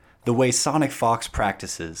The way Sonic Fox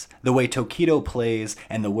practices, the way Tokido plays,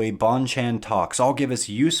 and the way Bonchan talks all give us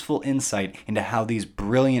useful insight into how these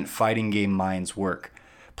brilliant fighting game minds work.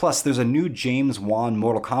 Plus, there's a new James Wan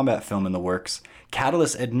Mortal Kombat film in the works.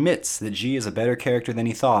 Catalyst admits that G is a better character than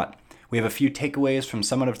he thought. We have a few takeaways from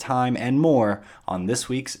Summit of Time and more on this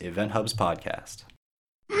week's Event Hubs podcast.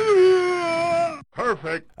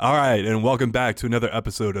 Perfect. All right, and welcome back to another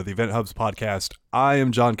episode of the Event Hubs podcast. I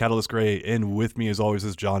am John Catalyst Gray, and with me as always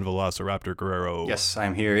is John Velociraptor Guerrero. Yes,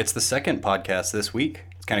 I'm here. It's the second podcast this week.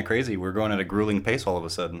 It's kind of crazy. We're going at a grueling pace all of a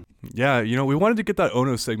sudden. Yeah, we wanted to get that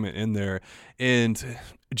Ono segment in there and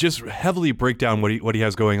just heavily break down what he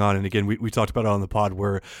has going on. And again, we talked about it on the pod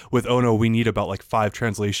where with Ono, we need about like 5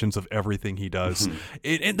 translations of everything he does.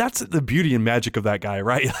 And that's the beauty and magic of that guy,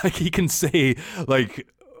 right? Like he can say like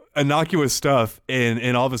innocuous stuff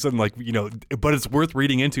and all of a sudden but it's worth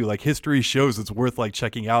reading into. Like history shows it's worth like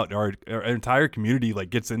checking out. Our entire community like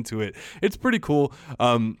gets into it. It's pretty cool.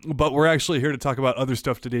 But we're actually here to talk about other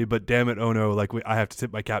stuff today. But damn it, Ono, I have to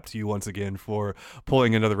tip my cap to you once again for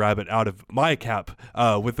pulling another rabbit out of my cap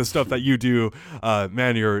with the stuff that you do.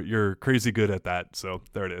 Man, you're crazy good at that. So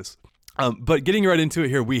there it is. But getting right into it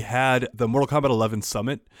here, we had the Mortal Kombat 11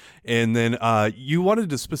 Summit, and then you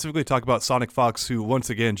wanted to specifically talk about Sonic Fox, who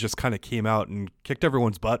once again just kind of came out and kicked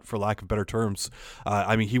everyone's butt, for lack of better terms.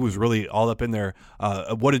 He was really all up in there.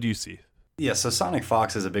 What did you see? Yeah, so Sonic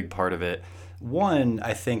Fox is a big part of it. One,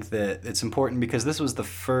 I think that it's important because this was the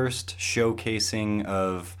first showcasing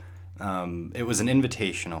of it was an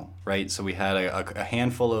invitational, right? So we had a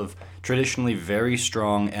handful of traditionally very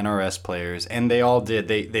strong NRS players, and they all did.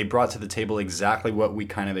 They brought to the table exactly what we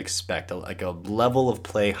kind of expect, like a level of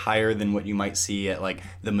play higher than what you might see at like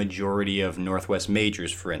the majority of Northwest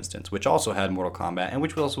Majors, for instance, which also had Mortal Kombat and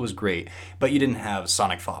which also was great. But you didn't have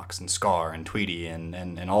Sonic Fox and Scar and Tweety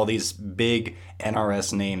and all these big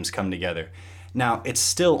NRS names come together. Now, it's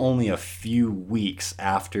still only a few weeks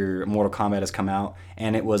after Mortal Kombat has come out,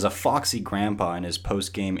 and it was a Foxy Grandpa in his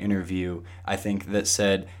post-game interview, I think, that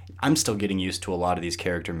said, I'm still getting used to a lot of these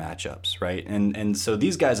character matchups, right? And so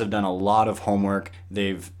these guys have done a lot of homework.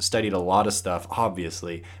 They've studied a lot of stuff,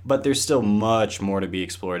 obviously, but there's still much more to be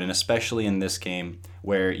explored, and especially in this game,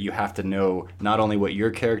 where you have to know not only what your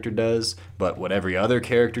character does, but what every other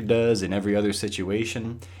character does in every other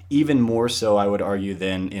situation. Even more so, I would argue,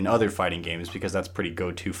 than in other fighting games, because that's pretty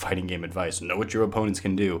go-to fighting game advice. Know what your opponents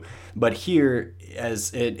can do. But here,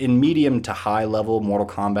 in medium to high level Mortal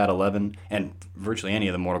Kombat 11, and virtually any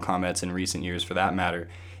of the Mortal Kombats in recent years for that matter,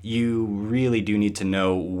 you really do need to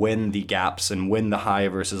know when the gaps and when the high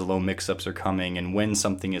versus low mix-ups are coming and when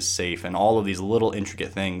something is safe and all of these little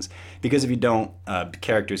intricate things, because if you don't,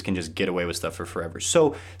 characters can just get away with stuff for forever.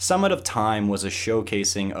 So Summit of Time was a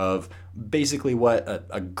showcasing of basically what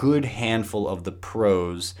a good handful of the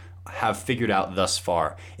pros have figured out thus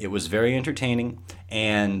far. It was very entertaining,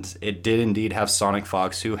 and it did indeed have Sonic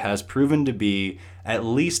Fox, who has proven to be at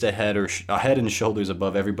least a head and shoulders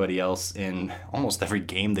above everybody else in almost every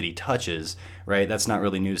game that he touches, right? That's not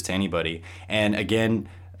really news to anybody. And again,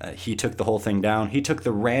 he took the whole thing down. He took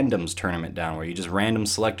the randoms tournament down, where you just random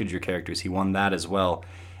selected your characters. He won that as well.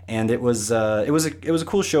 And it was a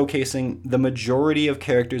cool showcasing. The majority of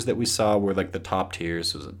characters that we saw were like the top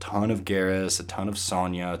tiers. There was a ton of Garrus, a ton of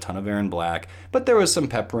Sonya, a ton of Erron Black, but there was some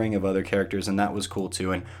peppering of other characters, and that was cool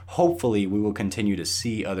too. And hopefully we will continue to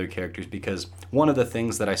see other characters, because one of the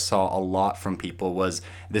things that I saw a lot from people was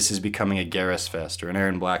this is becoming a Garrus fest or an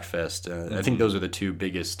Erron Black fest. I think those are the two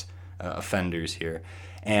biggest offenders here.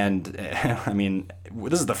 And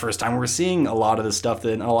this is the first time we're seeing a lot of the stuff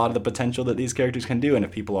and a lot of the potential that these characters can do. And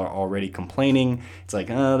if people are already complaining, it's like,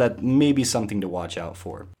 that may be something to watch out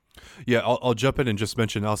for. Yeah, I'll jump in and just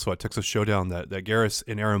mention also at Texas Showdown that Garrus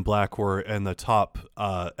and Erron Black were in the top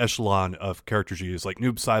echelon of characters used. Like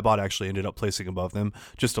Noob Saibot actually ended up placing above them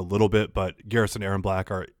just a little bit, but Garrus and Erron Black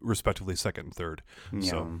are respectively second and third. Yeah,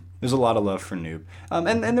 so there's a lot of love for Noob.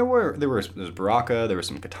 And there was Baraka, there was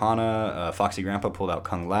some Katana, Foxy Grandpa pulled out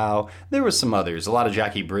Kung Lao. There was some others, a lot of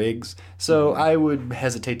Jackie Briggs. So I would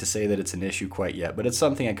hesitate to say that it's an issue quite yet, but it's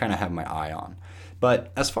something I kind of have my eye on.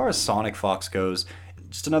 But as far as Sonic Fox goes,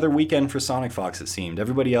 just another weekend for Sonic Fox, it seemed.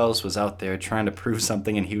 Everybody else was out there trying to prove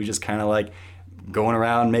something, and he was just kind of like going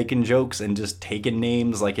around making jokes and just taking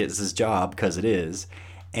names like it's his job, because it is.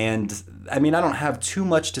 And I don't have too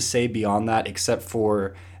much to say beyond that, except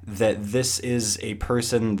for that this is a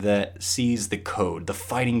person that sees the code, the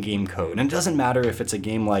fighting game code. And it doesn't matter if it's a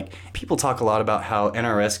game like, people talk a lot about how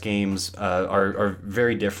NRS games are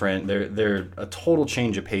very different. They're a total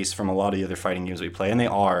change of pace from a lot of the other fighting games we play, and they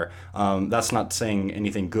are. That's not saying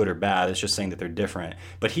anything good or bad. It's just saying that they're different.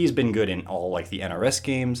 But he's been good in all like the NRS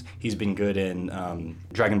games. He's been good in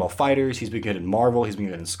Dragon Ball FighterZ. He's been good in Marvel. He's been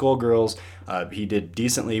good in Skullgirls. He did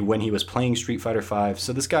decently when he was playing Street Fighter V.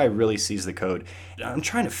 So this guy really sees the code. I'm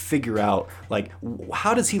trying to figure out, like,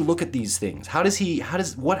 how does he look at these things? How does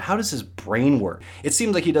his brain work? It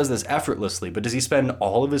seems like he does this effortlessly, but does he spend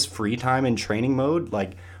all of his free time in training mode?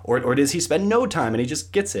 Like, or does he spend no time and he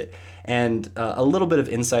just gets it? And a little bit of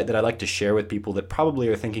insight that I'd like to share with people that probably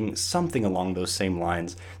are thinking something along those same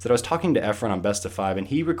lines is that I was talking to Efren on Best of Five, and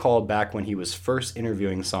he recalled back when he was first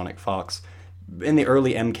interviewing Sonic Fox in the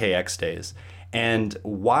early MKX days. And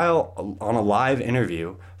while on a live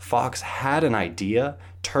interview, Fox had an idea,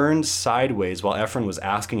 turned sideways while Efren was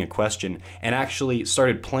asking a question, and actually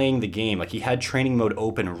started playing the game. Like, he had training mode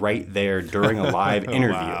open right there during a live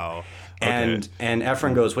interview. Wow. And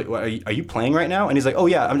Efren goes, wait, what, are you playing right now? And he's like, oh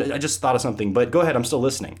yeah, I just thought of something, but go ahead, I'm still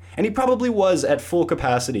listening. And he probably was at full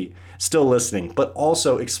capacity, still listening, but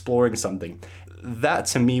also exploring something. That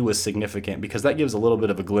to me was significant because that gives a little bit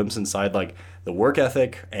of a glimpse inside like the work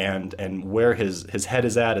ethic and where his head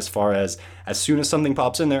is at, as far as soon as something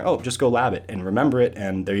pops in there, oh, just go lab it and remember it,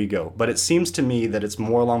 and there you go. But it seems to me that it's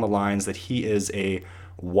more along the lines that he is a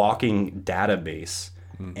walking database.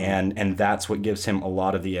 Mm-hmm. And that's what gives him a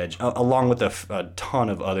lot of the edge, along with a ton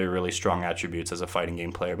of other really strong attributes as a fighting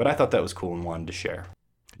game player. But I thought that was cool and wanted to share.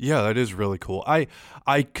 Yeah, that is really cool.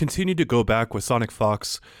 I continue to go back with Sonic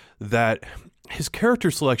Fox that his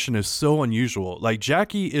character selection is so unusual. Like,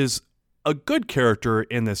 Jackie is a good character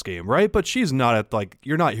in this game, right? But she's not at, like,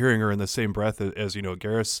 you're not hearing her in the same breath as you know,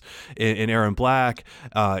 Garrus in Aaron Black,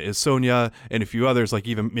 is Sonya, and a few others, like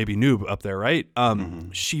even maybe Noob up there, right?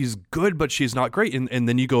 She's good, but she's not great. And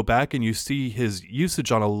then you go back and you see his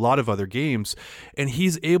usage on a lot of other games, and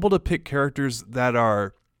he's able to pick characters that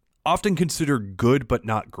are often considered good but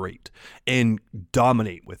not great and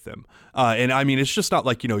dominate with them. And I mean, it's just not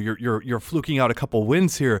like, you know, you're fluking out a couple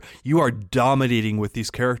wins here. You are dominating with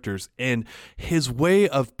these characters, and his way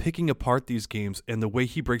of picking apart these games and the way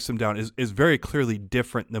he breaks them down is very clearly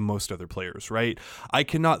different than most other players, right? I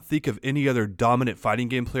cannot think of any other dominant fighting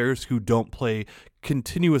game players who don't play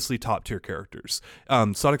continuously top tier characters.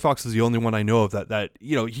 Sonic Fox is the only one I know of that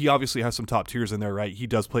you know, he obviously has some top tiers in there, right? He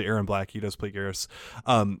does play Aaron Black, he does play Garrus.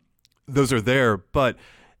 Those are there, but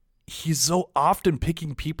he's so often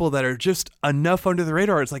picking people that are just enough under the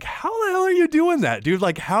radar. It's like, how the hell are you doing that, dude?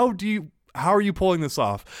 Like, how are you pulling this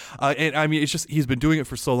off? And I mean, it's just, he's been doing it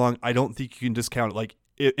for so long. I don't think you can discount it. Like,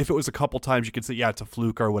 if it was a couple times, you could say, yeah, it's a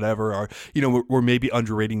fluke or whatever, or, you know, we're maybe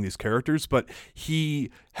underrating these characters, but he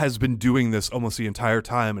has been doing this almost the entire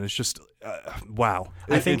time, and it's just, wow.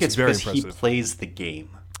 I think it's very because impressive. He plays the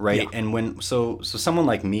game. Right. Yeah. And when so someone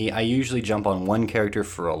like me, I usually jump on one character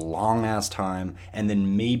for a long ass time and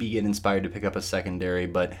then maybe get inspired to pick up a secondary.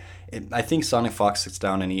 But I think Sonic Fox sits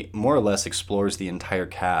down and he more or less explores the entire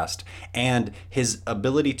cast, and his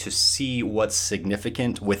ability to see what's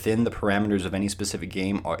significant within the parameters of any specific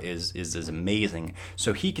game is amazing.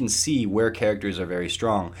 So he can see where characters are very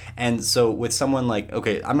strong. And so with someone like,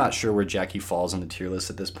 okay, I'm not sure where Jackie falls on the tier list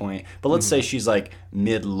at this point, but let's say she's like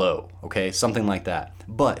mid-low, okay, something like that.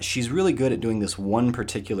 But she's really good at doing this one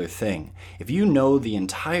particular thing. If you know the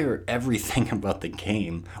entire everything about the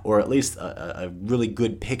game, or at least a really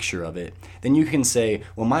good picture of it, then you can say,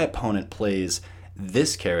 well, my opponent plays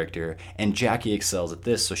this character and Jackie excels at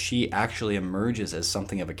this, so she actually emerges as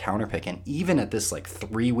something of a counterpick. And even at this like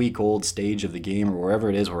 3-week-old stage of the game, or wherever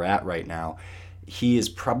it is we're at right now, he is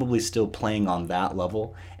probably still playing on that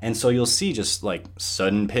level. And so you'll see just like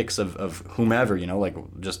sudden picks of whomever, you know, like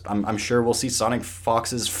just I'm sure we'll see Sonic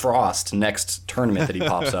Fox's Frost next tournament that he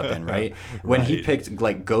pops up in, right? When he picked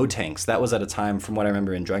like Gotenks, that was at a time, from what I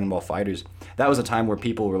remember in Dragon Ball FighterZ, that was a time where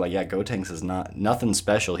people were like, yeah, Gotenks is nothing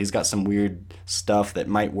special. He's got some weird stuff that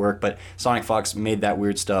might work, but Sonic Fox made that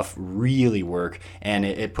weird stuff really work, and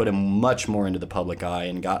it put him much more into the public eye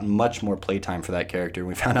and got much more playtime for that character.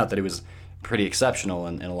 We found out that he was pretty exceptional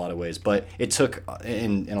in a lot of ways, but it took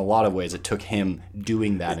in a lot of ways it took him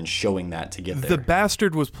doing that and showing that to get there. The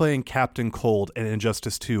bastard was playing Captain Cold in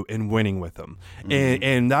Injustice 2 and winning with him,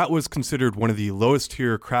 and that was considered one of the lowest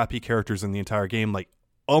tier crappy characters in the entire game, like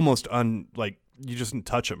almost you just didn't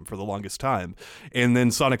touch him for the longest time. And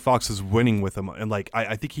then Sonic Fox is winning with him, and like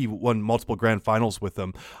I think he won multiple grand finals with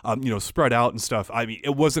him, spread out and stuff. I mean,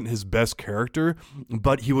 it wasn't his best character,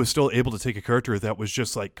 but he was still able to take a character that was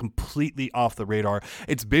just like completely off the radar.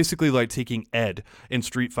 It's basically like taking Ed in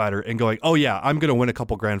Street Fighter and going, oh yeah, I'm gonna win a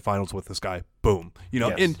couple grand finals with this guy. Boom,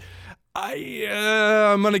 Yes. And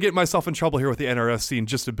I'm gonna get myself in trouble here with the NRS scene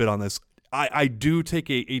just a bit on this. I do take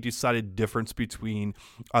a decided difference between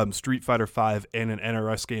Street Fighter V and an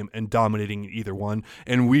NRS game and dominating either one,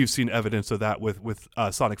 and we've seen evidence of that with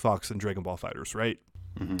Sonic Fox and Dragon Ball FighterZ, right?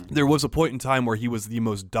 Mm-hmm. There was a point in time where he was the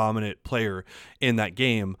most dominant player in that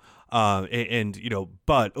game,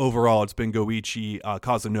 but overall it's been Goichi,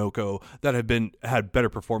 Kazunoko that have had better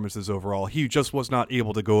performances overall. He just was not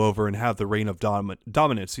able to go over and have the reign of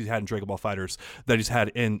dominance he's had in Dragon Ball FighterZ that he's had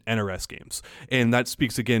in NRS games, and that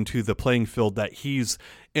speaks again to the playing field that he's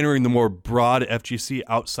entering the more broad FGC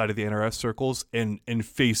outside of the NRS circles and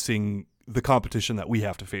facing the competition that we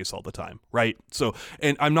have to face all the time, right? So,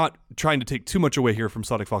 and I'm not trying to take too much away here from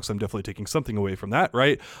Sonic Fox. I'm definitely taking something away from that,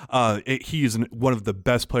 right? He is one of the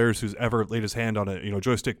best players who's ever laid his hand on a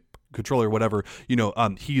joystick, controller, whatever.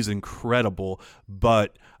 He's incredible,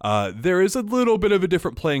 but there is a little bit of a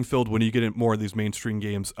different playing field when you get in more of these mainstream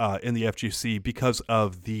games in the FGC because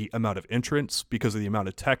of the amount of entrants, because of the amount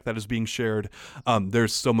of tech that is being shared.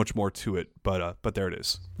 There's so much more to it, but there it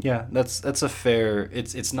is. Yeah, that's a fair.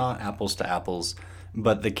 It's not apples to apples,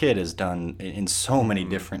 but the kid is done in so many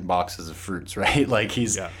different boxes of fruits, right? Like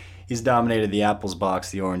he's dominated the apples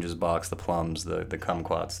box, the oranges box, the plums, the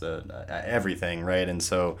kumquats, the everything, right? And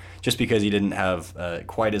so just because he didn't have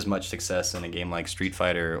quite as much success in a game like Street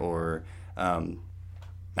Fighter or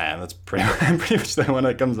that's pretty much the one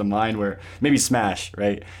that comes to mind, where maybe Smash,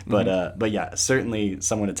 right? But yeah, certainly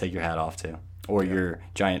someone to take your hat off to. Or your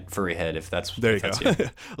giant furry head, if that's there. You go.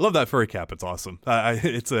 I love that furry cap. It's awesome.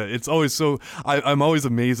 It's always so. I'm always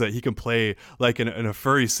amazed that he can play like in a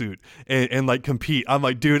furry suit and like compete. I'm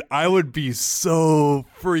like, dude, I would be so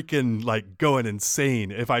freaking like going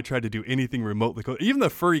insane if I tried to do anything remotely close. Even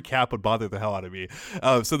the furry cap would bother the hell out of me.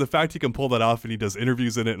 So the fact he can pull that off and he does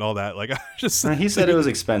interviews in it and all that, like, I just. He said it was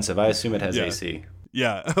expensive. I assume it has AC.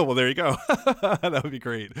 Yeah. Well, there you go. That would be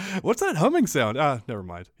great. What's that humming sound? Never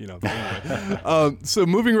mind. Anyway. So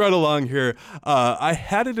moving right along here, I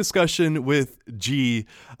had a discussion with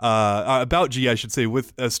about G, I should say,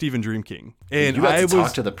 with Stephen Dream King. And you got to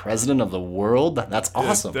talk to the president of the world? That's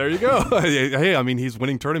awesome. There you go. Hey, I mean, he's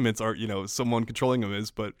winning tournaments, or, someone controlling him is,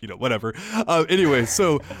 but, whatever. Anyway,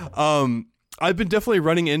 so, I've been definitely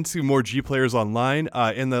running into more G players online.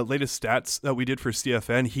 In the latest stats that we did for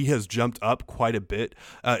CFN, he has jumped up quite a bit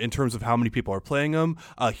in terms of how many people are playing him.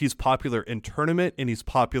 He's popular in tournament, and he's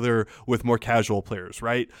popular with more casual players,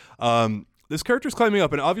 right? This character's climbing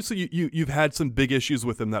up, and obviously you've had some big issues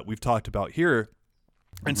with him that we've talked about here.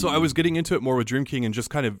 And so I was getting into it more with Dream King and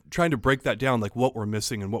just kind of trying to break that down, like what we're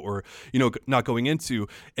missing and what we're, not going into.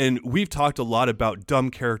 And we've talked a lot about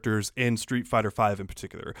dumb characters in Street Fighter V in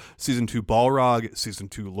particular. Season 2 Balrog, Season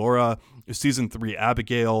 2 Laura, Season 3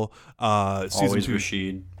 Abigail, Season always 2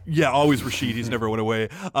 Rashid. Yeah, always Rashid. He's never went away.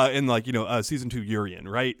 And Season 2 Urian,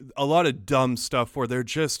 right? A lot of dumb stuff where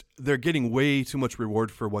they're getting way too much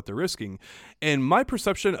reward for what they're risking. And my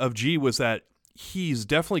perception of G was that he's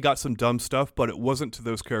definitely got some dumb stuff, but it wasn't to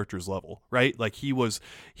those characters' level, right? Like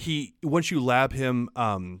once you lab him,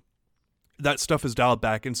 that stuff is dialed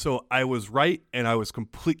back. And so I was right and I was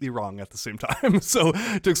completely wrong at the same time. So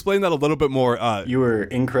to explain that a little bit more, you were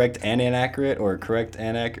incorrect and inaccurate, or correct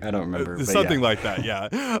and accurate. I don't remember. Something like that.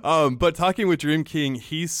 Yeah. But talking with Dream King,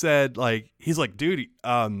 he said he's like, dude,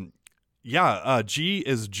 G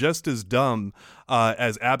is just as dumb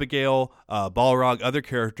as Abigail, Balrog, other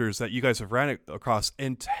characters that you guys have ran across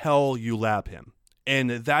until you lab him. And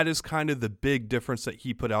that is kind of the big difference that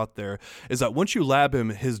he put out there, is that once you lab him,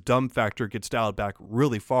 his dumb factor gets dialed back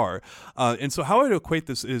really far. And so how I would equate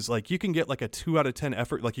this is like you can get like a 2 out of 10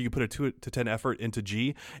 effort, like you can put a 2 to 10 effort into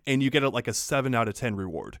G, and you get like a 7 out of 10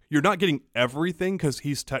 reward. You're not getting everything because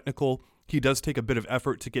he's technical. He does take a bit of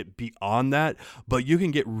effort to get beyond that, but you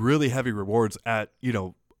can get really heavy rewards at,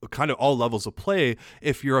 kind of all levels of play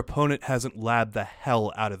if your opponent hasn't labbed the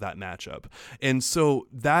hell out of that matchup. And so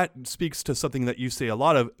that speaks to something that you say a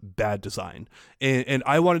lot of: bad design. And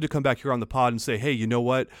I wanted to come back here on the pod and say, hey, you know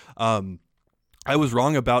what? I was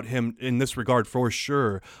wrong about him in this regard for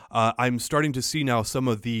sure. I'm starting to see now some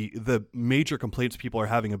of the major complaints people are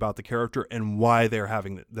having about the character and why they're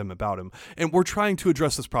having them about him. And we're trying to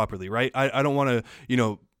address this properly, right? I don't want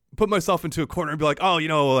to, put myself into a corner and be like, oh,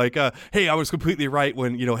 like, hey, I was completely right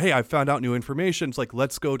when, hey, I found out new information. It's like,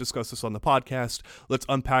 let's go discuss this on the podcast. Let's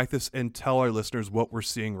unpack this and tell our listeners what we're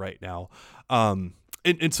seeing right now.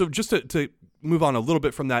 And so just to move on a little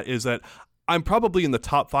bit from that is that I'm probably in the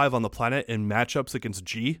top 5 on the planet in matchups against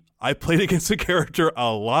G. I played against the character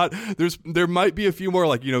a lot. There might be a few more,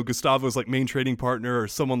 like, Gustavo's like main trading partner or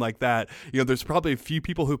someone like that. There's probably a few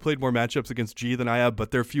people who played more matchups against G than I have,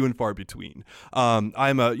 but they're few and far between.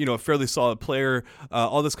 I'm a fairly solid player,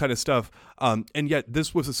 all this kind of stuff. And yet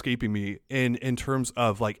this was escaping me in terms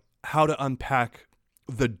of like how to unpack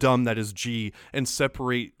the dumb that is G and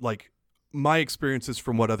separate like my experiences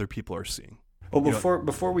from what other people are seeing. Well,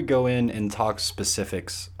 before we go in and talk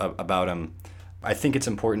specifics about him, I think it's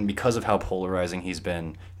important because of how polarizing he's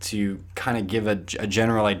been to kind of give a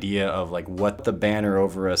general idea of like what the banner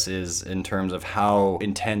over us is in terms of how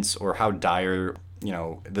intense or how dire,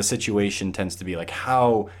 the situation tends to be. Like,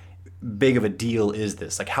 how big of a deal is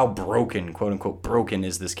this? Like, how broken, quote unquote, broken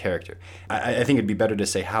is this character? I think it'd be better to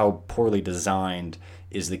say how poorly designed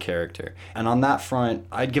is the character. And on that front,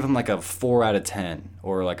 I'd give him like a 4 out of 10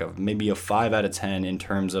 or like maybe a 5 out of 10 in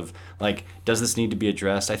terms of like, does this need to be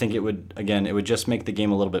addressed? I think it would just make the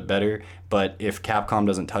game a little bit better. But if Capcom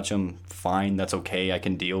doesn't touch him, fine, that's okay. I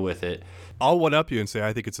can deal with it. I'll one up you and say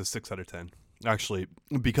I think it's a 6 out of 10. Actually,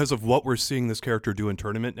 because of what we're seeing this character do in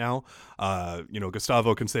tournament now.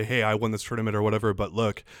 Gustavo can say, hey, I won this tournament or whatever, but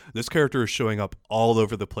look, this character is showing up all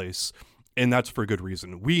over the place. And that's for good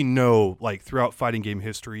reason. We know, like, throughout fighting game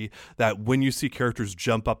history, that when you see characters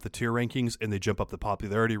jump up the tier rankings and they jump up the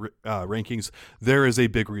popularity rankings, there is a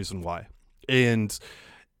big reason why. And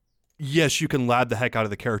yes, you can lab the heck out of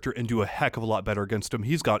the character and do a heck of a lot better against him.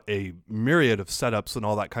 He's got a myriad of setups and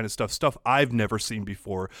all that kind of stuff I've never seen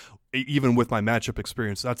before, even with my matchup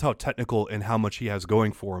experience. That's how technical and how much he has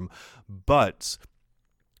going for him. But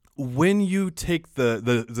when you take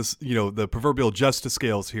the proverbial justice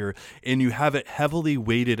scales here and you have it heavily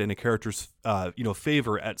weighted in a character's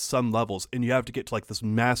favor at some levels, and you have to get to like this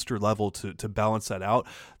master level to balance that out,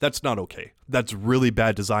 that's not okay. That's really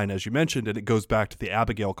bad design, as you mentioned, and it goes back to the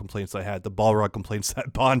Abigail complaints I had, the Balrog complaints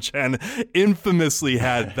that Bonchen infamously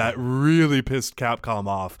had that really pissed Capcom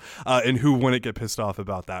off, and who wouldn't get pissed off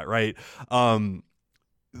about that, right?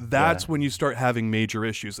 That's when you start having major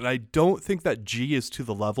issues. And I don't think that G is to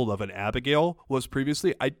the level of an Abigail was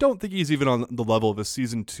previously. I don't think he's even on the level of a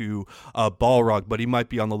Season 2 Balrog, but he might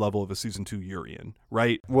be on the level of a Season 2 Urien,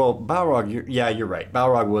 right? Well, Balrog, you're right.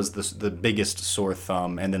 Balrog was the biggest sore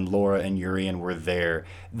thumb, and then Laura and Urien were there.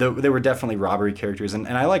 They were definitely robbery characters, and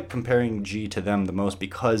I like comparing G to them the most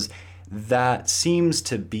because that seems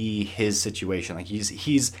to be his situation. Like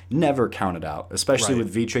he's never counted out, especially with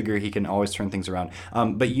V-Trigger. He can always turn things around.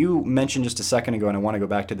 But you mentioned just a second ago, and I want to go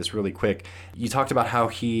back to this really quick. You talked about how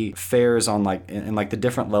he fares on in the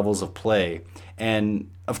different levels of play. And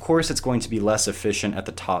of course, it's going to be less efficient at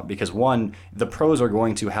the top because, one, the pros are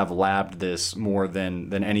going to have labbed this more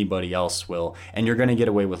than anybody else will, and you're going to get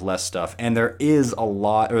away with less stuff. And there is a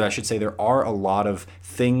lot, or I should say there are a lot of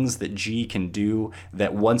things that G can do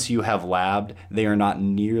that once you have labbed, they are not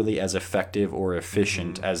nearly as effective or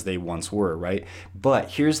efficient as they once were, right?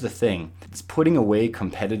 But here's the thing. It's putting away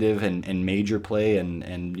competitive and major play and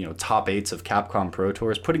top 8s of Capcom Pro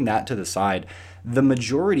Tours, putting that to the side. The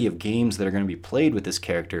majority of games that are going to be played with this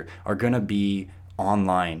character are going to be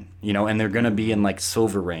online, and they're going to be in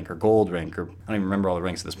silver rank or gold rank, or I don't even remember all the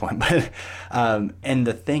ranks at this point. But and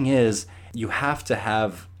the thing is, you have to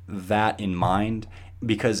have that in mind,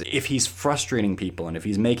 because if he's frustrating people and if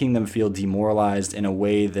he's making them feel demoralized in a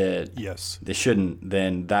way that they shouldn't,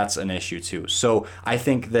 then that's an issue too. So I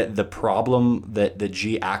think that the problem that the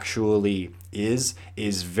G actually is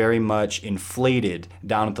very much inflated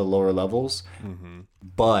down at the lower levels.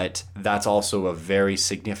 But that's also a very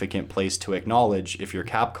significant place to acknowledge if you're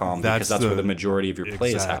Capcom, because that's where the majority of your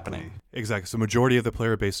play is happening. Exactly. So majority of the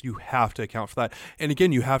player base, you have to account for that. And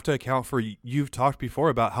again, you have to account for, you've talked before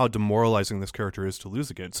about how demoralizing this character is to lose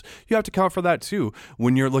against. You have to account for that too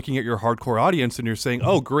when you're looking at your hardcore audience and you're saying,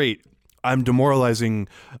 oh, great, I'm demoralizing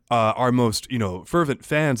our most, fervent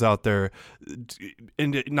fans out there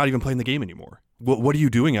and not even playing the game anymore. What are you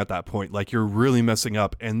doing at that point? You're really messing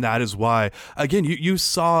up. And that is why, again, you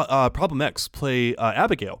saw Problem X play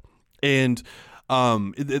Abigail. And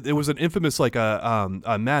It was an infamous like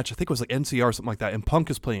a match. I think it was like NCR or something like that, and Punk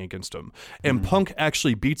is playing against him, and Punk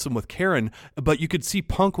actually beats him with Karen, but you could see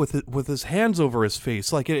Punk with his hands over his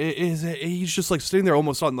face, like he's just like sitting there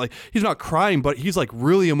almost on, like, he's not crying, but he's like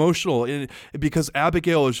really emotional, and because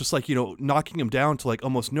Abigail is just like, you know, knocking him down to like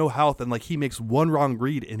almost no health, and like he makes one wrong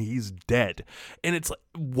read and he's dead. And it's like,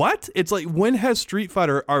 what? It's like, when has Street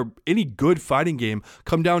Fighter or any good fighting game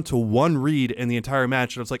come down to one read in the entire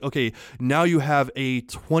match? And it's like, okay, now you have a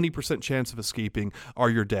 20% chance of escaping or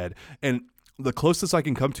you're dead. And the closest I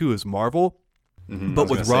can come to is Marvel. But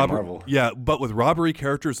with robbery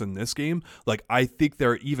characters in this game, like, I think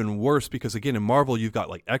they're even worse, because again, in Marvel you've got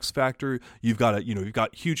like X Factor, you've got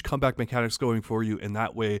huge comeback mechanics going for you in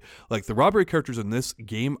that way. Like, the robbery characters in this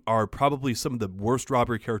game are probably some of the worst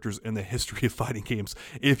robbery characters in the history of fighting games,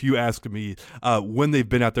 if you ask me, when they've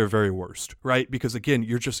been at their very worst, right? Because again,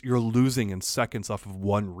 you're losing in seconds off of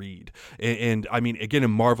one read, and I mean, again,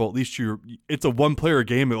 in Marvel, at least it's a one player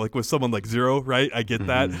game, like with someone like Zero, right? I get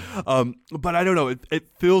that, but I don't know. It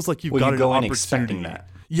feels like you've got an opportunity. Expecting that.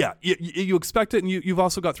 Yeah, you expect it, and you've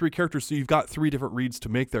also got three characters, so you've got three different reads to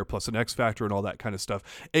make there, plus an X Factor and all that kind of stuff.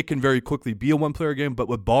 It can very quickly be a one-player game, but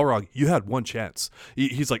with Balrog, you had one chance.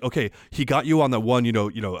 He's like, okay, he got you on the one,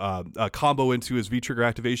 combo into his V-trigger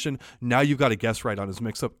activation. Now you've got to guess right on his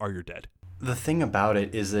mix-up, or you're dead. The thing about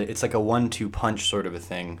it is that it's like a 1-2 punch sort of a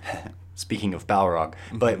thing. Speaking of Balrog,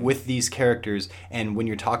 but with these characters, and when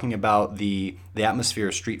you're talking about the atmosphere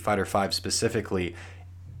of Street Fighter V specifically,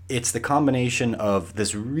 it's the combination of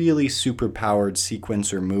this really super powered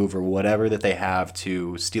sequence or move or whatever that they have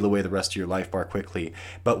to steal away the rest of your life bar quickly.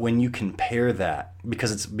 But when you compare that,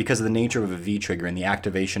 because of the nature of a V-trigger and the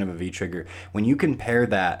activation of a V-trigger, when you compare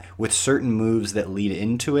that with certain moves that lead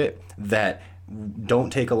into it that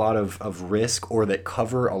don't take a lot of risk, or that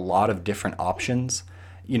cover a lot of different options.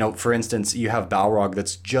 You know, for instance, you have Balrog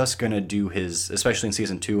that's just going to do his, especially in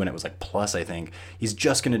Season 2, and it was like plus, I think, he's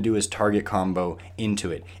just going to do his target combo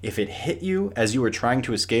into it. If it hit you as you were trying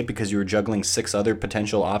to escape because you were juggling 6 other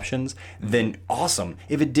potential options, then awesome.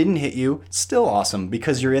 If it didn't hit you, still awesome,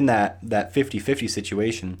 because you're in that 50-50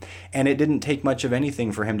 situation. And it didn't take much of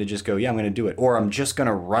anything for him to just go, yeah, I'm going to do it. Or I'm just going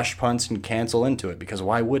to rush punch and cancel into it, because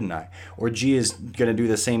why wouldn't I? Or G is going to do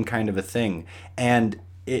the same kind of a thing. And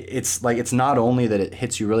it's like, it's not only that it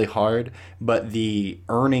hits you really hard, but the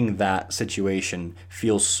earning that situation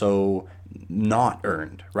feels so not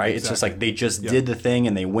earned, right? Exactly. It's just like they just did the thing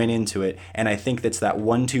and they went into it. And I think that's that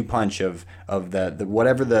 1-2 punch of the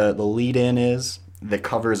whatever the lead in is that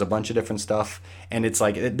covers a bunch of different stuff. And it's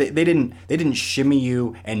like they didn't shimmy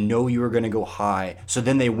you and know you were going to go high, so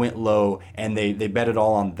then they went low and they bet it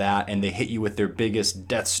all on that, and they hit you with their biggest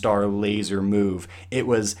Death Star laser move. It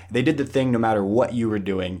was, they did the thing no matter what you were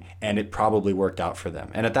doing, and it probably worked out for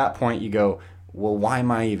them. And at that point you go, well, why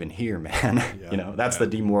am I even here, man? That's the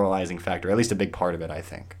demoralizing factor, at least a big part of it, I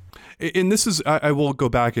think. And this is, I will go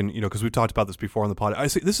back and, because we've talked about this before on the pod, I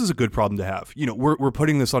say this is a good problem to have. We're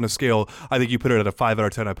putting this on a scale. I think you put it at a 5 out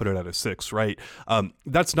of 10. I put it at a 6, right?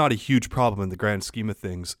 That's not a huge problem in the grand scheme of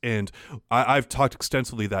things. And I've talked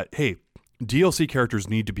extensively that, hey, DLC characters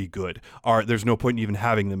need to be good, or there's no point in even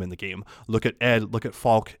having them in the game. Look at Ed, look at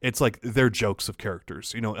Falk. It's like they're jokes of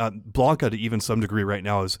characters. Blanca, to even some degree right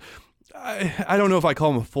now, is, I don't know if I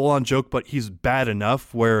call him a full-on joke, but he's bad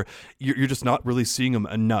enough where you're just not really seeing him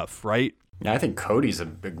enough, right? Yeah, I think Cody's a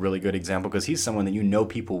really good example, because he's someone that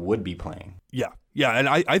people would be playing. Yeah, and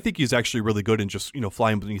I think he's actually really good in just,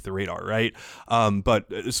 flying beneath the radar, right?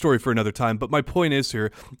 But a story for another time. But my point is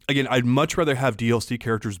here, again, I'd much rather have DLC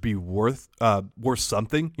characters be worth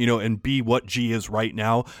something, and be what G is right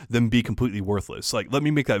now, than be completely worthless. Like, let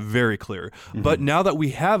me make that very clear. Mm-hmm. But now that we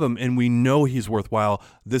have him and we know he's worthwhile,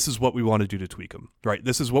 this is what we want to do to tweak him, right?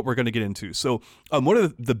 This is what we're going to get into. So one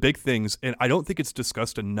of the big things, and I don't think it's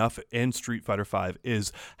discussed enough in Street Fighter V,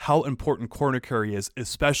 is how important corner carry is,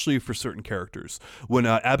 especially for certain characters. When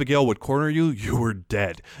Abigail would corner you, you were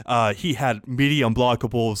dead. He had meaty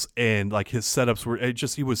unblockables, and like his setups were,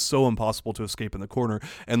 he was so impossible to escape in the corner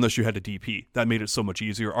unless you had a DP. That made it so much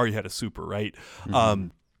easier, or you had a super, right? Mm-hmm.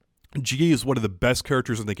 G is one of the best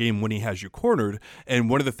characters in the game when he has you cornered, and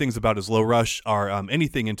one of the things about his low rush, or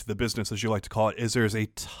anything into the business, as you like to call it, is there's a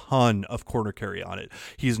ton of corner carry on it.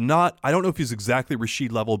 He's not, I don't know if he's exactly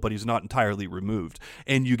Rashid level, but he's not entirely removed.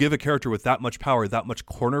 And you give a character with that much power, that much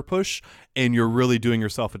corner push, and you're really doing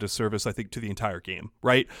yourself a disservice, I think, to the entire game,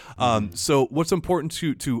 right? So what's important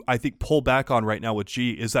to I think pull back on right now with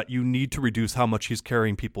G is that you need to reduce how much he's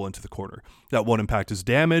carrying people into the corner. That won't impact his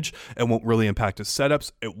damage. It won't really impact his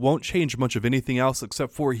setups. It won't change much of anything else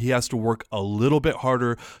except for he has to work a little bit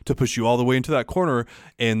harder to push you all the way into that corner.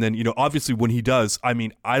 And then, obviously when he does, I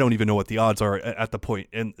mean, I don't even know what the odds are at the point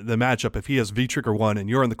in the matchup. If he has V-Trigger 1 and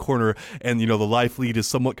you're in the corner and, the life lead is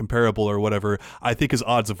somewhat comparable or whatever, I think his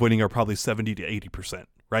odds of winning are probably 70 to 80%,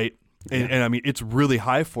 right? And I mean, it's really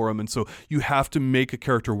high for him. And so you have to make a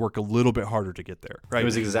character work a little bit harder to get there, right? It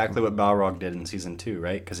was exactly what Balrog did in season 2,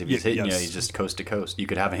 right? Because if he's hitting you, he's just coast to coast. You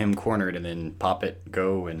could have him cornered and then pop it,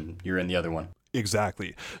 go, and you're in the other one.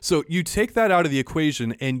 Exactly. So you take that out of the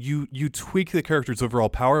equation and you tweak the character's overall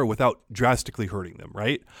power without drastically hurting them,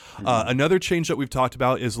 right? Mm-hmm. Another change that we've talked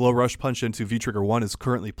about is low rush punch into V-Trigger 1 is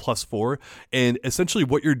currently +4. And essentially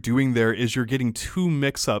what you're doing there is you're getting 2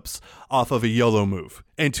 mix-ups off of a yellow move,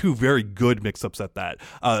 and 2 very good mix-ups at that.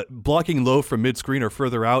 Blocking low from mid-screen or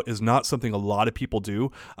further out is not something a lot of people do.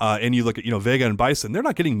 And you look at, Vega and Bison, they're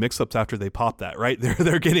not getting mix-ups after they pop that, right?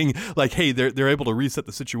 They're getting like, hey, they're able to reset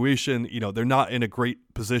the situation. They're not in a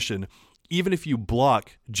great position. Even if you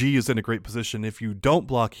block, G is in a great position. If you don't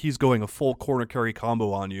block, he's going a full corner carry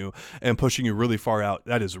combo on you and pushing you really far out.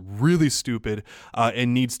 That is really stupid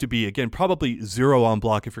and needs to be, again, probably 0 on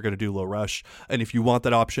block if you're going to do low rush. And if you want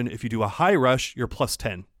that option, if you do a high rush, you're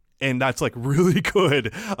 +10. And that's like really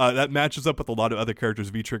good. That matches up with a lot of other characters'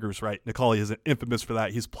 V-triggers, right? Necalli is infamous for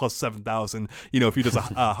that. He's +7,000. If he does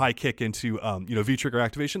a high kick into, V-trigger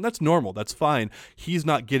activation, that's normal. That's fine. He's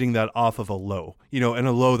not getting that off of a low, and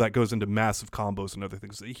a low that goes into massive combos and other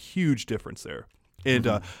things. A huge difference there. And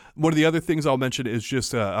one of the other things I'll mention is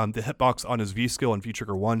just the hitbox on his V skill and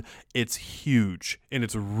V-Trigger 1. It's huge, and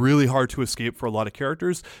it's really hard to escape for a lot of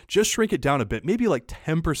characters. Just shrink it down a bit, maybe like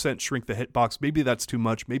 10% shrink the hitbox. Maybe that's too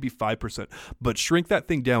much, maybe 5%. But shrink that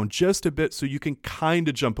thing down just a bit so you can kind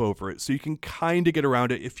of jump over it, so you can kind of get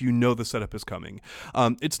around it if you know the setup is coming.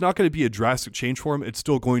 It's not going to be a drastic change for him. It's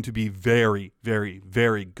still going to be very, very,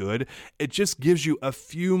 very good. It just gives you a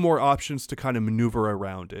few more options to kind of maneuver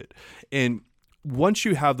around it. And once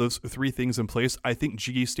you have those 3 things in place, I think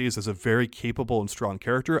G stays as a very capable and strong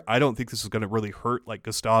character. I don't think this is going to really hurt like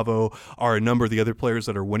Gustavo or a number of the other players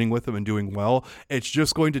that are winning with him and doing well. It's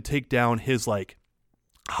just going to take down his like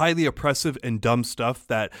highly oppressive and dumb stuff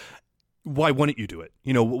that, why wouldn't you do it?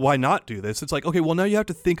 Why not do this? It's like, okay, well, now you have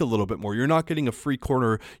to think a little bit more. You're not getting a free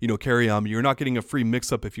corner, carry on. You're not getting a free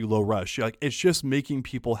mix up if you low rush. It's just making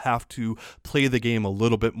people have to play the game a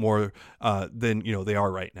little bit more than, they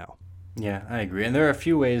are right now. Yeah, I agree. And there are a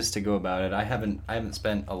few ways to go about it. I haven't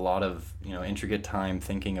spent a lot of, intricate time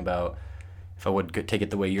thinking about if I would take it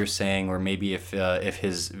the way you're saying, or maybe if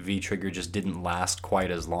his V-trigger just didn't last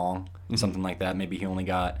quite as long, something like that. Maybe he only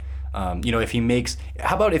got, how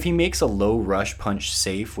about if he makes a low rush punch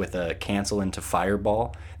safe with a cancel into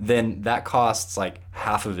fireball, then that costs like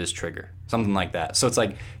half of his trigger. Something like that. So it's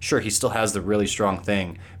like, sure, he still has the really strong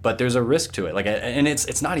thing, but there's a risk to it. Like, and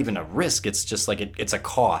it's not even a risk. It's just like it's a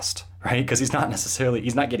cost, right? Because he's not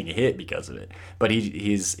getting a hit because of it, but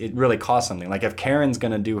it really costs something. Like if Karen's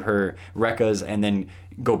gonna do her Rekkas and then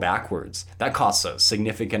go backwards, that costs a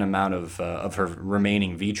significant amount of her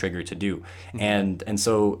remaining V trigger to do, and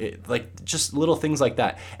so like just little things like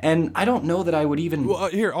that. And I don't know that I would even. Well,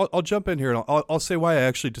 here I'll jump in here and I'll say why I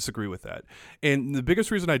actually disagree with that. And the biggest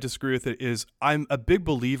reason I disagree with it is I'm a big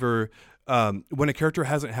believer when a character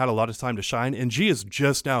hasn't had a lot of time to shine, and G is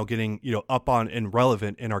just now getting up on and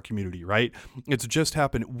relevant in our community, right? It's just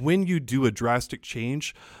happened. When you do a drastic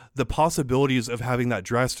change, the possibilities of having that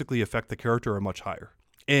drastically affect the character are much higher.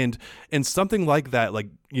 And something like that, like,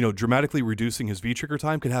 dramatically reducing his V-trigger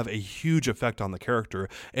time can have a huge effect on the character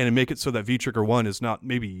and make it so that V-trigger 1 is not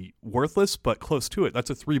maybe worthless, but close to it. That's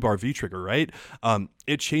a 3-bar V-trigger, right?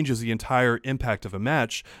 It changes the entire impact of a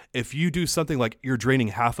match. If you do something like you're draining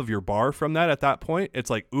half of your bar from that at that point, it's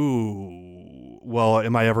like, ooh, well,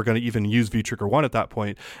 am I ever going to even use V-trigger 1 at that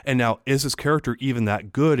point? And now, is his character even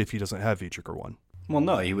that good if he doesn't have V-trigger 1? Well,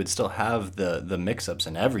 no, he would still have the mix-ups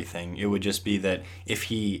and everything. It would just be that if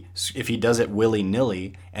he does it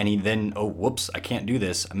willy-nilly and he then, oh, whoops, I can't do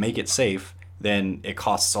this, make it safe, then it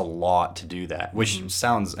costs a lot to do that, which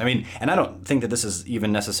sounds, and I don't think that this is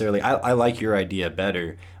even necessarily, I like your idea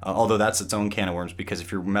better, although that's its own can of worms, because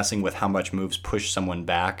if you're messing with how much moves push someone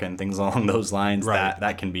back and things along those lines, right,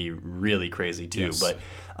 that can be really crazy too. Yes.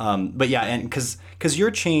 But yeah, and because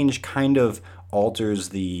your change kind of alters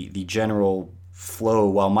the general flow,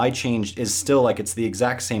 while my change is still like it's the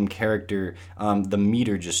exact same character. The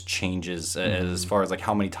meter just changes as far as like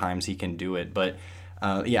how many times he can do it. But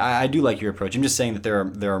yeah, I do like your approach. I'm just saying that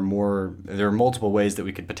there are multiple ways that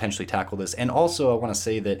we could potentially tackle this. And also, I want to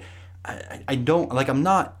say that I don't like. I'm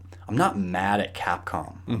not I'm not mad at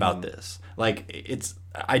Capcom about this. Like,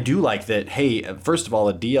 I do like that. Hey, first of all,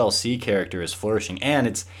 a DLC character is flourishing, and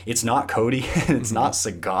it's not Cody, it's not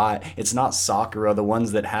Sagat, it's not Sakura, the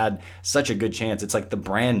ones that had such a good chance. It's like the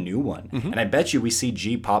brand new one, and I bet you we see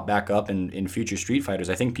G pop back up in future Street Fighters.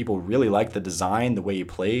 I think people really like the design, the way he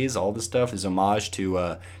plays, all the stuff is homage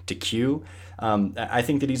to Q. I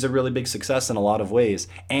think that he's a really big success in a lot of ways,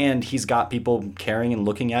 and he's got people caring and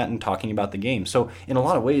looking at and talking about the game. So in a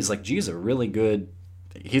lot of ways, like, G's a really good.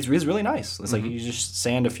 He's really nice. It's like you just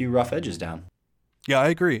sand a few rough edges down. Yeah, I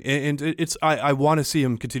agree, and I want to see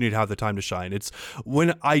him continue to have the time to shine. It's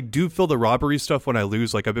when I do feel the robbery stuff when I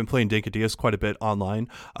lose. Like, I've been playing Dankadias quite a bit online,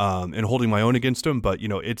 and holding my own against him. But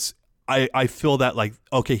it's I feel that, like,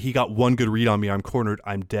 okay, he got one good read on me, I'm cornered,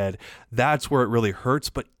 I'm dead. That's where it really hurts.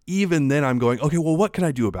 But even then I'm going, okay, well, what can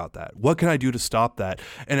I do about that? What can I do to stop that?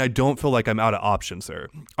 And I don't feel like I'm out of options there.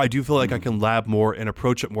 I do feel like I can lab more and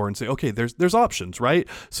approach it more and say, okay, there's options, right?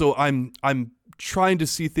 So I'm trying to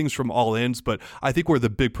see things from all ends, but I think where the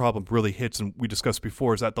big problem really hits, and we discussed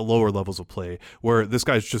before, is at the lower levels of play, where this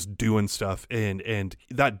guy's just doing stuff, and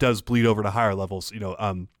that does bleed over to higher levels.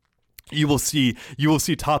 You will see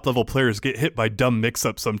top level players get hit by dumb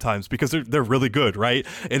mix-ups sometimes because they're really good, right?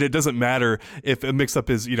 And it doesn't matter if a mix-up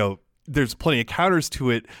is, there's plenty of counters to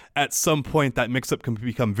it. At some point, that mix-up can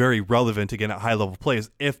become very relevant again at high-level plays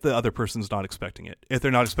if the other person's not expecting it. If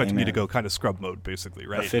they're not expecting me to go kind of scrub mode, basically,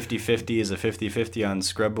 right? A 50-50 is a 50-50 on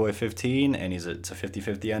Scrub Boy 15, and it's a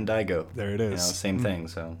 50-50 on Daigo. There it is. Same thing,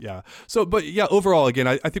 so. Yeah. So, but yeah, overall, again,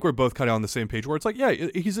 I think we're both kind of on the same page where it's like, yeah,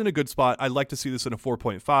 he's in a good spot. I'd like to see this in a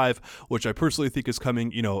 4.5, which I personally think is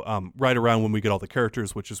coming, right around when we get all the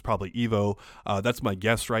characters, which is probably Evo. That's my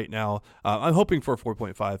guess right now. I'm hoping for a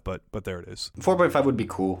 4.5, but there it is. 4.5 would be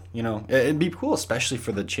cool. It'd be cool, especially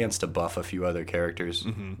for the chance to buff a few other characters.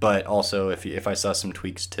 But also, if I saw some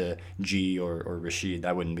tweaks to G or Rashid,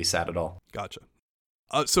 I wouldn't be sad at all. Gotcha.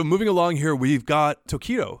 So moving along here, we've got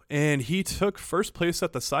Tokido, and he took first place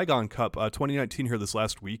at the Saigon Cup 2019 here this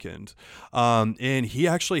last weekend. And he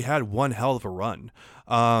actually had one hell of a run.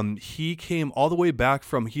 He came all the way back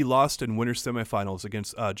from, he lost in winter semifinals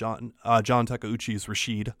against John Takeuchi's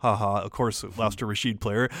Rashid. Haha, of course, lost to Rashid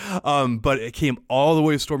player. But it came all the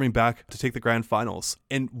way storming back to take the grand finals.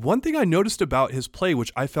 And one thing I noticed about his play,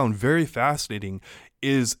 which I found very fascinating,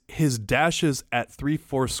 is his dashes at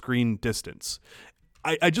 3/4 screen distance.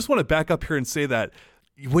 I just want to back up here and say that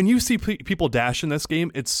when you see people dash in this game,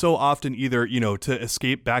 it's so often either, to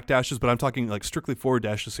escape back dashes, but I'm talking like strictly forward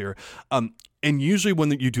dashes here. And usually when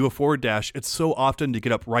you do a forward dash, it's so often to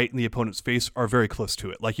get up right in the opponent's face or very close to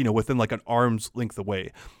it, like, within like an arm's length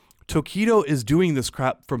away. Tokido is doing this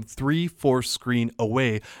crap from 3/4 screen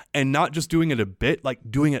away, and not just doing it a bit, like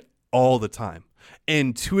doing it all the time.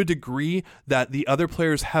 And to a degree that the other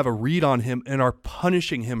players have a read on him and are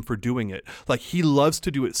punishing him for doing it. Like, he loves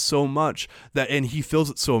to do it so much and he feels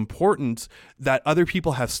it's so important that other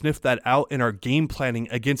people have sniffed that out and are game planning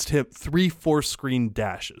against him 3/4 screen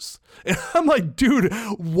dashes. And I'm like, dude,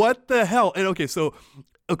 what the hell? And okay, so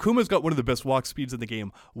Akuma's got one of the best walk speeds in the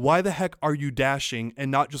game. Why the heck are you dashing and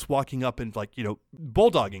not just walking up and, like,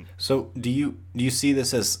 bulldogging? So do you see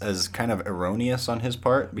this as kind of erroneous on his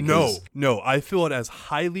part? Because No. I feel it as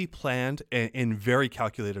highly planned and very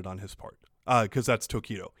calculated on his part. Because that's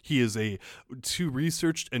Tokido. He is too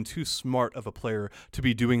researched and too smart of a player to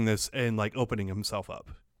be doing this and, like, opening himself up.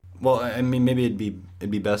 Well, I mean, maybe it'd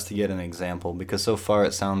be best to get an example, because so far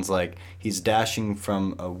it sounds like he's dashing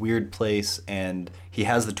from a weird place and he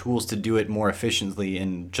has the tools to do it more efficiently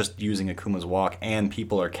in just using Akuma's walk, and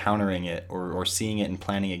people are countering it or seeing it and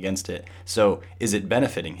planning against it. So is it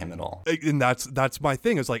benefiting him at all? And that's my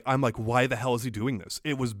thing. Is like, I'm like, why the hell is he doing this?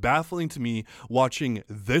 It was baffling to me watching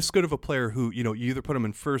this good of a player who, you either put him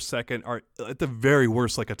in first, second, or at the very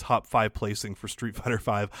worst, like a top 5 placing for Street Fighter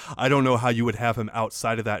V. I don't know how you would have him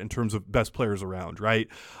outside of that in terms of best players around, right?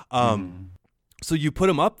 So you put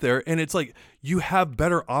him up there, and it's like, you have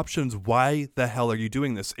better options. Why the hell are you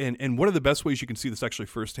doing this? And one of the best ways you can see this actually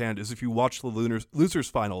firsthand is if you watch the losers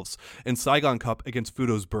finals in Saigon Cup against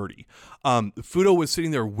Fudo's Birdie. Fudo was sitting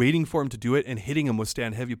there waiting for him to do it and hitting him with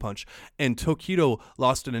stand heavy punch. And Tokido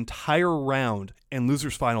lost an entire round in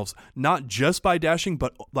losers finals, not just by dashing,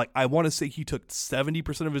 but like, I want to say he took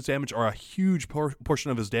 70% of his damage, or a huge portion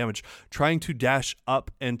of his damage, trying to dash up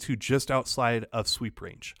and to just outside of sweep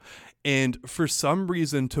range. And for some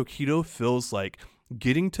reason, Tokido feels like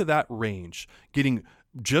getting to that range, getting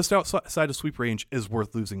just outside of sweep range, is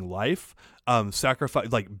worth losing life,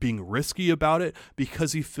 sacrifice, like being risky about it,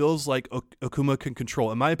 because he feels like Akuma can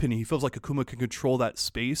control, in my opinion, he feels like Akuma can control that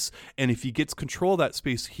space. And if he gets control of that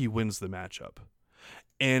space, he wins the matchup.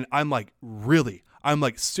 And I'm like, really? I'm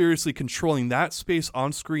like, seriously, controlling that space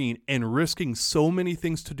on screen and risking so many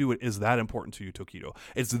things to do it is that important to you, Tokido?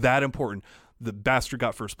 It's that important. The bastard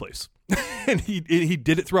got first place. And he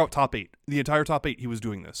did it throughout top 8. The entire top 8, he was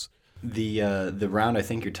doing this. The round I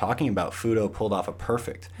think you're talking about, Fudo pulled off a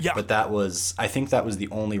perfect. Yeah. But I think that was the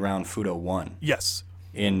only round Fudo won. Yes.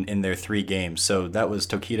 In their 3 games. So that was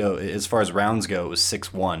Tokido, as far as rounds go, it was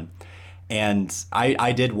 6-1. And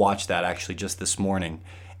I did watch that actually just this morning.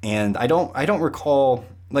 And I don't recall,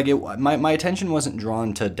 like, my attention wasn't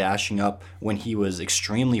drawn to dashing up when he was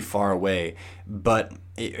extremely far away, but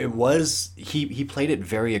it was, he played it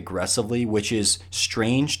very aggressively, which is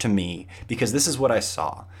strange to me because this is what I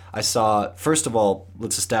saw. First of all,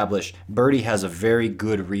 let's establish, Birdie has a very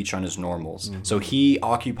good reach on his normals. Mm-hmm. So he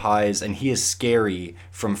occupies, and he is scary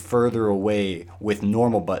from further away with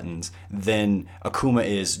normal buttons than Akuma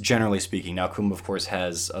is, generally speaking. Now, Akuma, of course,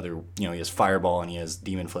 has other, he has Fireball and he has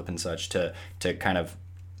Demon Flip and such to kind of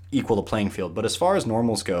equal the playing field. But as far as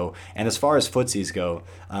normals go, and as far as footsies go,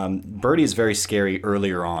 Birdie is very scary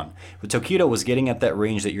earlier on. But Tokido was getting at that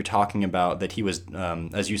range that you're talking about, that he was,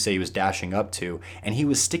 as you say, he was dashing up to, and he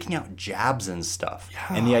was sticking out jabs and stuff.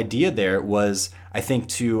 Yeah. And the idea there was, I think,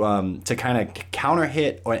 to kind of counter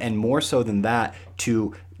hit, and more so than that,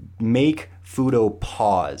 to make Fudo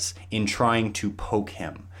pause in trying to poke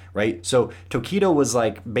him. Right? So Tokido was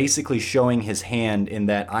like basically showing his hand in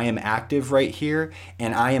that I am active right here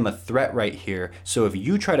and I am a threat right here. So if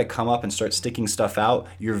you try to come up and start sticking stuff out,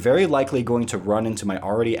 you're very likely going to run into my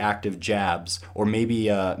already active jabs or maybe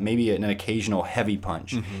an occasional heavy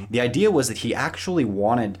punch. Mm-hmm. The idea was that he actually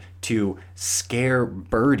wanted to scare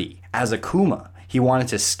Birdie as Akuma. He wanted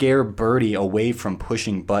to scare Birdie away from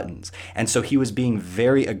pushing buttons. And so he was being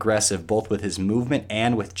very aggressive, both with his movement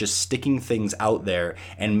and with just sticking things out there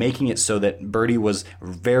and making it so that Birdie was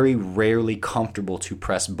very rarely comfortable to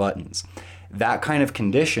press buttons. That kind of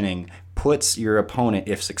conditioning puts your opponent,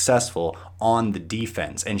 if successful, on the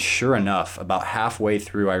defense. And sure enough, about halfway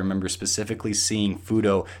through, I remember specifically seeing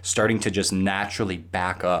Fudo starting to just naturally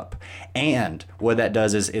back up. And what that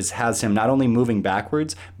does is has him not only moving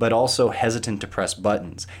backwards, but also hesitant to press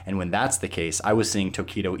buttons. And when that's the case, I was seeing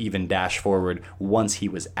Tokido even dash forward once he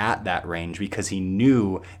was at that range because he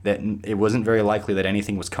knew that it wasn't very likely that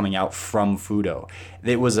anything was coming out from Fudo.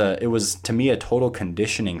 It was to me a total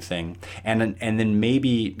conditioning thing. And then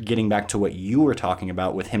maybe getting back to what you were talking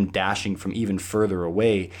about with him dashing from even further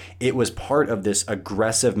away, it was part of this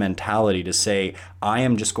aggressive mentality to say, I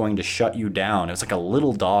am just going to shut you down. It was like a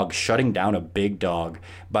little dog shutting down a big dog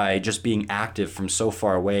by just being active from so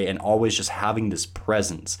far away and always just having this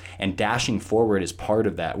presence. And dashing forward is part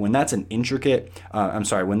of that. When that's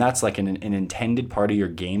when that's like an intended part of your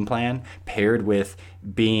game plan paired with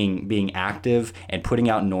being active and putting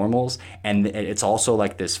out normals, and it's also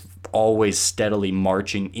like this always steadily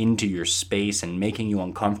marching into your space and making you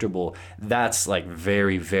uncomfortable, that's like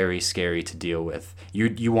very, very scary to deal with.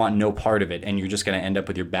 You want no part of it, and you're just going to end up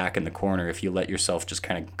with your back in the corner if you let yourself just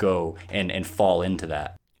kind of go and fall into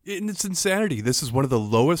that. And it's insanity. This is one of the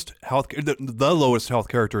lowest health, the lowest health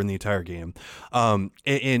character in the entire game, and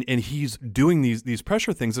he's doing these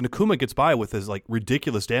pressure things, and Akuma gets by with his like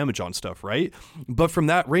ridiculous damage on stuff, right? But from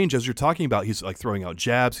that range, as you're talking about, he's like throwing out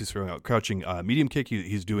jabs, he's throwing out crouching medium kick,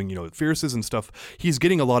 he's doing fierces and stuff. He's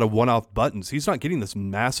getting a lot of one-off buttons. He's not getting this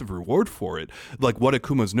massive reward for it, like what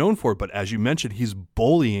Akuma's known for. But as you mentioned, he's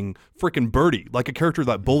bullying freaking Birdie, like a character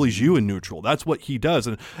that bullies you in neutral. That's what he does,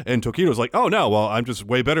 and Tokido's like, oh no, well I'm just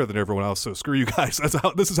way better than everyone else, so screw you guys.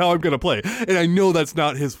 This is how I'm gonna play. And I know that's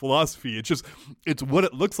not his philosophy. It's what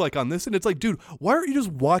it looks like on this, and it's like, dude, why aren't you just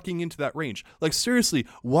walking into that range? Like seriously,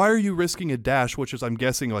 why are you risking a dash, which is I'm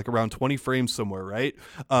guessing like around 20 frames somewhere, right?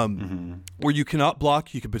 Where you cannot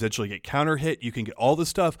block, you can potentially get counter hit, you can get all this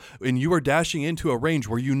stuff, and you are dashing into a range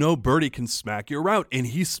where Birdie can smack you around, and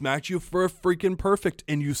he smacked you for a freaking perfect,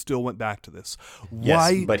 and you still went back to this. Why?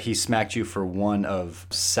 Yes, but he smacked you for 1 of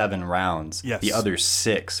 7 rounds. Yes. The other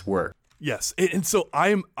 6 worked. Yes, and so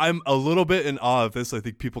I'm a little bit in awe of this. I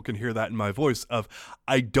think people can hear that in my voice.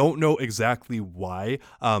 I don't know exactly why.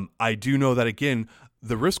 I do know that, again,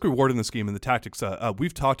 the risk reward in this game and the tactics.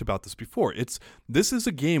 We've talked about this before. This is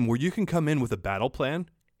a game where you can come in with a battle plan,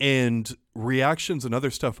 and reactions and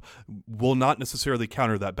other stuff will not necessarily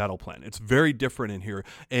counter that battle plan. It's very different in here,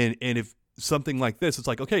 and if something like this, it's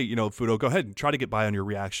like, okay, Fudo, go ahead and try to get by on your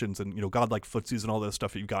reactions and, godlike footsies and all this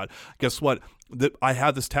stuff that you've got. Guess what? I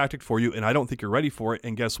have this tactic for you, and I don't think you're ready for it.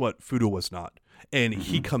 And guess what? Fudo was not. And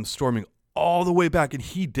he comes storming all the way back, and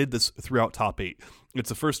he did this throughout top 8. It's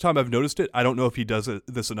the first time I've noticed it. I don't know if he does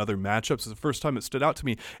this in other matchups. It's the first time it stood out to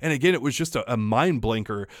me. And again, it was just a mind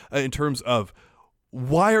blanker in terms of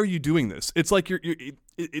why are you doing this? It's like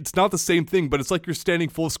it's not the same thing, but it's like you're standing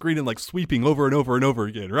full screen and like sweeping over and over and over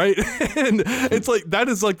again, right? And it's like that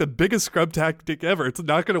is like the biggest scrub tactic ever. It's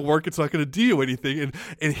not going to work. It's not going to do you anything.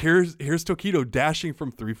 And here's Tokido dashing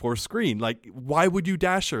from 3/4 screen. Like, why would you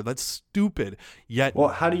dash her? That's stupid. Yet, well,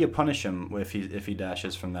 how do you punish him if he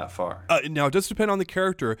dashes from that far? Now it does depend on the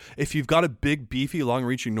character. If you've got a big, beefy,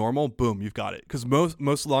 long-reaching normal, boom, you've got it. Because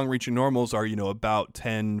most long-reaching normals are about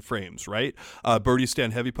 10 frames, right? Birdie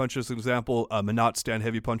stand heavy punch is an example. Minot stand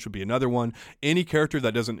heavy punch would be another one. Any character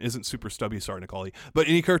that isn't super stubby, sorry, Nicole, but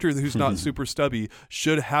any character who's not super stubby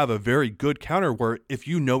should have a very good counter where if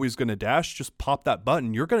you know he's going to dash, just pop that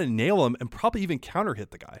button. You're going to nail him and probably even counter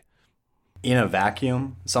hit the guy. In a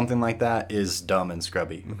vacuum, something like that is dumb and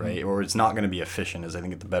scrubby, right? Or it's not going to be efficient, is I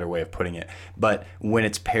think the better way of putting it. But when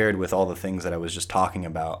it's paired with all the things that I was just talking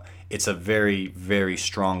about, it's a very, very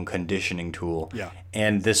strong conditioning tool. Yeah.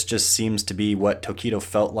 And this just seems to be what Tokido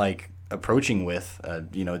felt like approaching with,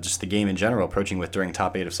 just the game in general, approaching with during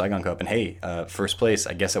top 8 of Saigon Cup. And hey, first place,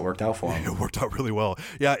 I guess it worked out for him. It worked out really well.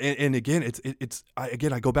 Yeah, and again,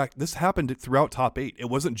 I go back. This happened throughout top 8. It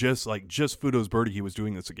wasn't just Fudo's birdie he was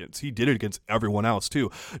doing this against. He did it against everyone else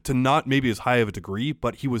too, to not maybe as high of a degree,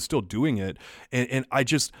 but he was still doing it. And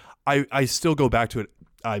I still go back to it.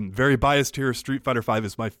 I'm very biased here. Street Fighter V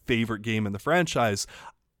is my favorite game in the franchise.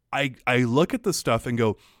 I look at this stuff and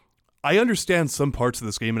go, I understand some parts of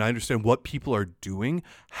this game and I understand what people are doing.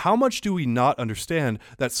 How much do we not understand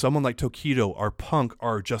that someone like Tokido or Punk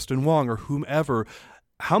or Justin Wong or whomever,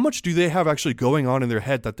 how much do they have actually going on in their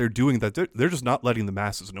head that they're doing that they're just not letting the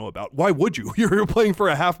masses know about? Why would you? You're playing for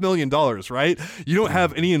 $500,000, right? You don't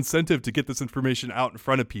have any incentive to get this information out in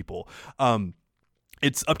front of people.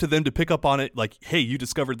 It's up to them to pick up on it. Like, hey, you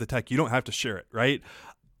discovered the tech. You don't have to share it, right?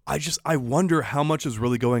 I wonder how much is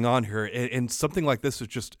really going on here. And something like this is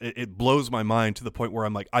just, it blows my mind to the point where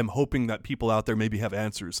I'm hoping that people out there maybe have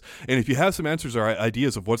answers. And if you have some answers or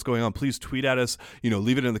ideas of what's going on, please tweet at us,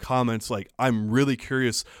 leave it in the comments. Like, I'm really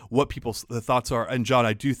curious what people's thoughts are. And John,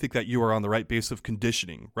 I do think that you are on the right base of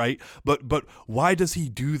conditioning, right? But why does he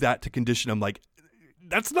do that to condition him? Like,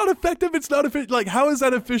 that's not effective. It's not efficient. Like, how is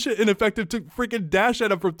that efficient and effective to freaking dash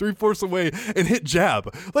at him from 3/4 away and hit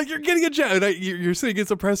jab? Like, you're getting a jab. And you're saying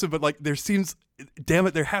it's impressive, but like, there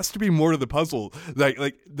has to be more to the puzzle.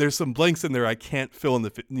 Like there's some blanks in there I can't fill in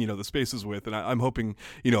the spaces with, and I'm hoping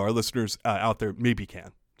our listeners out there maybe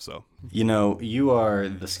can. So, you are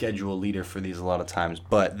the schedule leader for these a lot of times,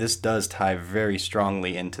 but this does tie very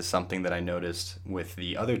strongly into something that I noticed with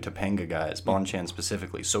the other Topanga guys, Bonchan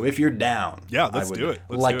specifically. So if you're down, let's do it.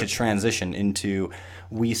 To transition into,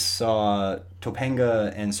 we saw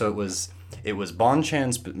Topanga, and so it was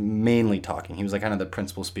Bonchan mainly talking. He was like kind of the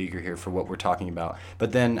principal speaker here for what we're talking about.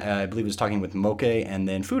 But then I believe he was talking with Moke and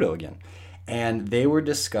then Fudo again. And they were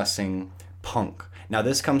discussing Punk. Now,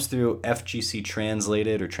 this comes through FGC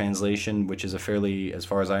Translated or Translation, which is a fairly, as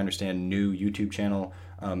far as I understand, new YouTube channel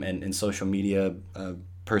and social media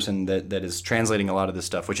person that is translating a lot of this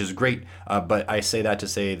stuff, which is great. But I say that to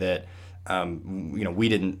say that, we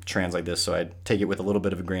didn't translate this, so I take it with a little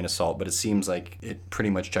bit of a grain of salt, but it seems like it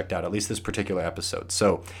pretty much checked out, at least this particular episode.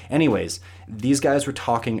 So anyways, these guys were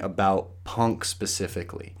talking about Punk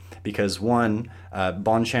specifically because one,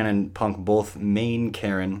 Bonchan and Punk both main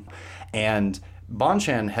Karin, and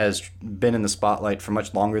Bonchan has been in the spotlight for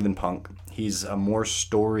much longer than Punk. He's a more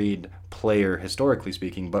storied player, historically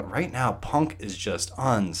speaking, but right now Punk is just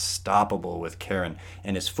unstoppable with Karin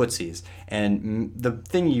and his footsies. And the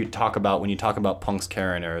thing you talk about when you talk about Punk's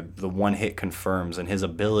Karin are the one-hit confirms and his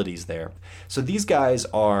abilities there. So these guys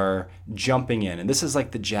are jumping in, and this is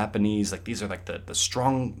like the Japanese, like these are like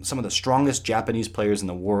some of the strongest Japanese players in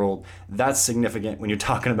the world. That's significant when you're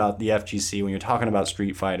talking about the FGC, when you're talking about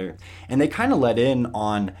Street Fighter. And they kind of let in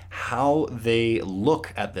on how they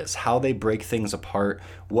look at this, how they break things apart,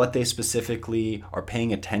 what they specifically are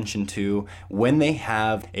paying attention to when they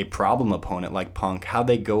have a problem opponent like Punk, how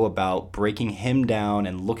they go about breaking him down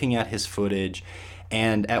and looking at his footage.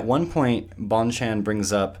 And at one point, Bonchan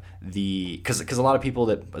brings up because a lot of people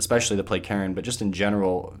that, especially that play Karin, but just in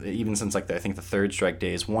general, even since I think the third strike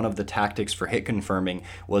days, one of the tactics for hit confirming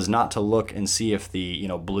was not to look and see if the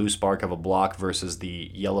blue spark of a block versus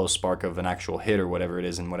the yellow spark of an actual hit or whatever it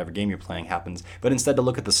is in whatever game you're playing happens, but instead to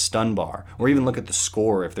look at the stun bar or even look at the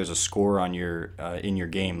score if there's a score on your in your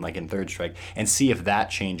game like in third strike and see if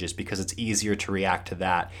that changes because it's easier to react to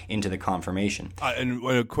that into the confirmation. And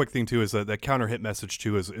a quick thing too is that counter hit message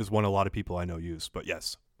too is one a lot of people I know use, but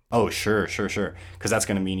yes. Oh, sure. Because that's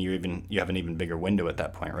going to mean you have an even bigger window at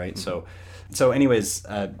that point, right? So anyways,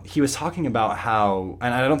 he was talking about how,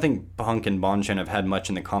 and I don't think Punk and Bonchen have had much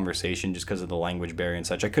in the conversation just because of the language barrier and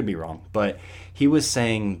such. I could be wrong, but he was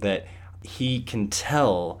saying that he can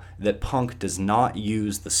tell that Punk does not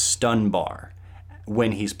use the stun bar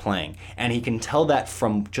when he's playing, and he can tell that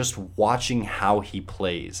from just watching how he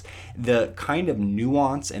plays. The kind of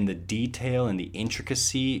nuance and the detail and the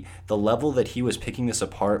intricacy, the level that he was picking this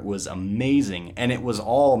apart was amazing, and it was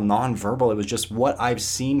all nonverbal. It was just what I've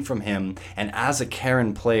seen from him, and as a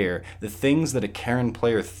Karin player, the things that a Karin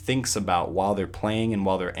player thinks about while they're playing and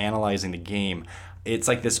while they're analyzing the game. It's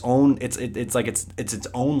like this own it's its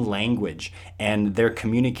own language, and they're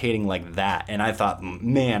communicating like that. And I thought,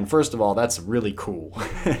 man, first of all, that's really cool.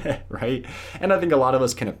 Right? And I think a lot of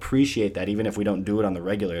us can appreciate that, even if we don't do it on the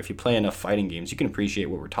regular. If you play enough fighting games, you can appreciate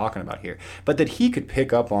what we're talking about here. But that he could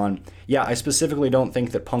pick up on, yeah, I specifically don't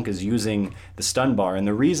think that Punk is using the stun bar, and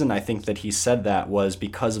the reason I think that he said that was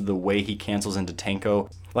because of the way he cancels into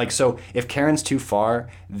Tenko. Like, so if Karin's too far,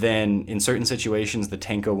 then in certain situations the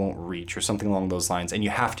Tenko won't reach or something along those lines, and you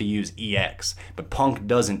have to use EX. But Punk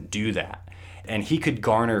doesn't do that. And he could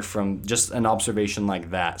garner from just an observation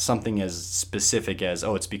like that something as specific as,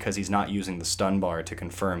 oh, it's because he's not using the stun bar to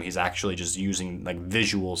confirm. He's actually just using like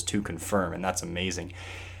visuals to confirm, and that's amazing.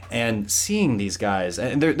 And seeing these guys,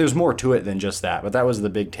 and there's more to it than just that, but that was the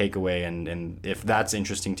big takeaway. And if that's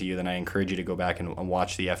interesting to you, then I encourage you to go back and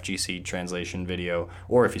watch the FGC translation video,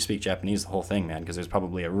 or if you speak Japanese, the whole thing, man, because there's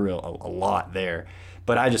probably a lot there.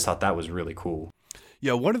 But I just thought that was really cool.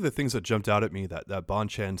 Yeah, one of the things that jumped out at me that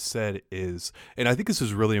Bonchen said is, and I think this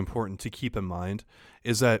is really important to keep in mind,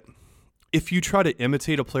 is that if you try to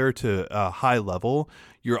imitate a player to a high level,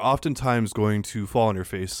 you're oftentimes going to fall on your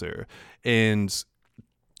face there. And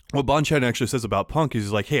what Bonchen actually says about Punk is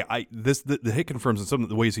he's like, hey, the hit confirms in some of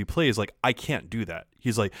the ways he plays, like, I can't do that.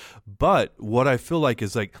 He's like, but what I feel like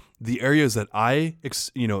is like the areas that I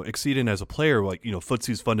exceed in as a player, like,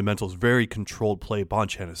 Footsie's fundamentals, very controlled play.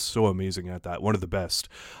 Bonchen is so amazing at that, one of the best.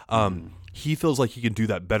 He feels like he can do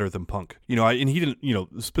that better than Punk, and he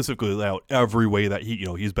didn't, specifically lay out every way that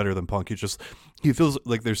he's better than Punk. He feels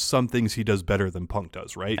like there's some things he does better than Punk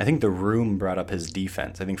does, right? I think the room brought up his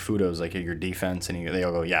defense. I think Fudo's like, your defense, and they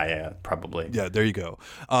all go, yeah, probably. Yeah, there you go.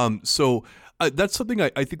 So that's something I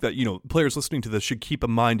think that, players listening to this should keep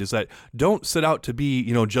in mind, is that don't set out to be,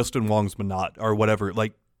 Justin Wong's Monat or whatever.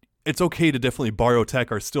 Like, it's okay to definitely borrow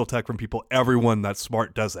tech or steal tech from people. Everyone that's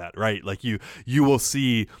smart does that, right? Like you will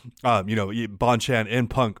see, Bonchen and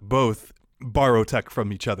Punk both borrow tech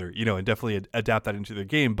from each other, and definitely adapt that into their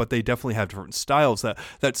game. But they definitely have different styles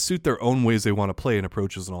that suit their own ways they want to play and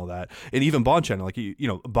approaches and all that. And even Bonchen, like,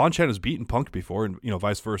 Bonchen has beaten Punk before, and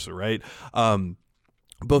vice versa, right?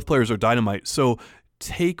 Both players are dynamite. So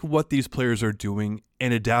take what these players are doing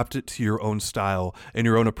and adapt it to your own style and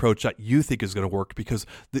your own approach that you think is going to work, because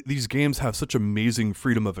these games have such amazing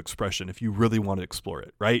freedom of expression if you really want to explore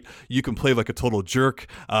it, right? You can play like a total jerk.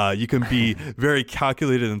 You can be very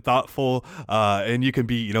calculated and thoughtful, and you can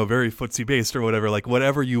be, very footsie based or whatever. Like,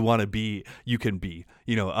 whatever you want to be, you can be.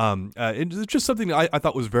 And it's just something I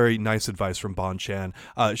thought was very nice advice from Bonchen.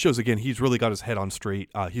 It shows, again, he's really got his head on straight.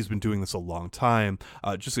 He's been doing this a long time.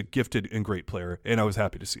 Just a gifted and great player, and I was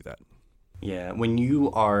happy to see that. Yeah, when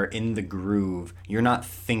you are in the groove, you're not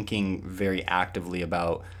thinking very actively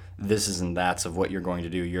about this and that's of what you're going to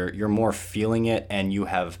do. You're more feeling it, and you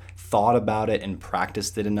have thought about it and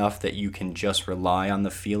practiced it enough that you can just rely on the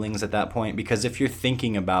feelings at that point. Because if you're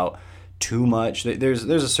thinking about too much, there's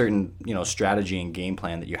a certain strategy and game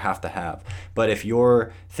plan that you have to have. But if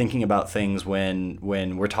you're thinking about things when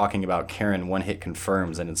we're talking about Karin one hit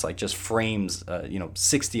confirms, and it's like just frames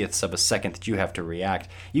 60ths of a second that you have to react,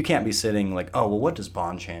 you can't be sitting like, oh well, what does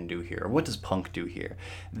Bonchen do here, or what does Punk do here?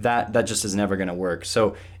 That just is never going to work.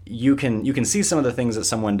 So you can see some of the things that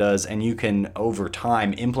someone does, and you can over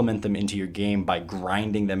time implement them into your game by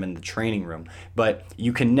grinding them in the training room. But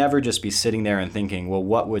you can never just be sitting there and thinking, well,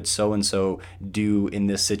 what would so and so do in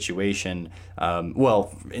this situation?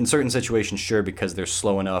 Well, in certain situations, sure, because they're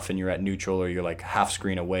slow enough and you're at neutral, or you're like half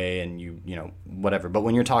screen away and you whatever. But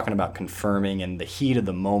when you're talking about confirming and the heat of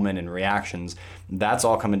the moment and reactions, that's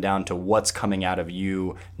all coming down to what's coming out of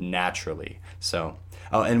you naturally. So.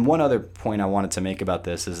 Oh, and one other point I wanted to make about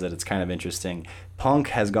this is that it's kind of interesting. Punk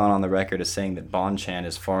has gone on the record as saying that Bonchen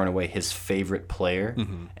is far and away his favorite player.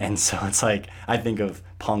 Mm-hmm. And so it's like, I think of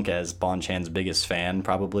Punk as Bonchen's biggest fan,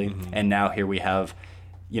 probably. Mm-hmm. And now here we have,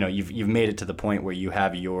 you've made it to the point where you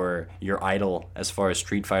have your idol as far as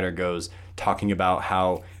Street Fighter goes talking about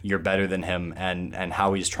how you're better than him and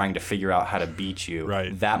how he's trying to figure out how to beat you.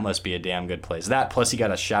 Right. That must be a damn good place. That plus he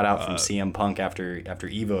got a shout out from CM Punk after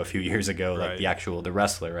Evo a few years ago, like the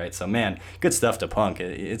wrestler, right? So man, good stuff to Punk.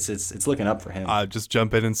 It's looking up for him. Just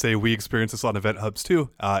jump in and say we experience this on Event Hubs too,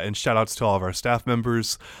 and shout outs to all of our staff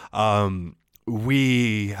members.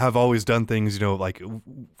 We have always done things, like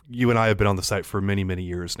you and I have been on the site for many, many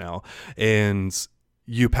years now, and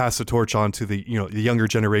you pass the torch on to the younger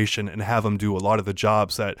generation and have them do a lot of the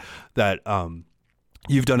jobs that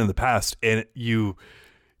you've done in the past, and you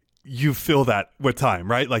feel that with time,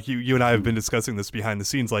 right? Like you and I have been discussing this behind the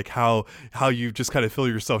scenes, like how you just kind of feel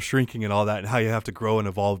yourself shrinking and all that, and how you have to grow and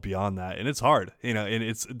evolve beyond that. And it's hard,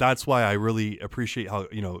 and that's why I really appreciate how,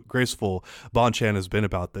 graceful Bonchan has been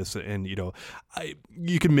about this. And,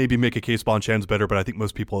 you can maybe make a case Bonchan's better, but I think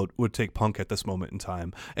most people would take Punk at this moment in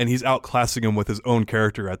time. And he's outclassing him with his own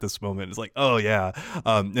character at this moment. It's like, oh yeah.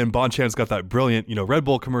 And Bonchan's got that brilliant, Red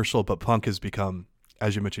Bull commercial, but Punk has become,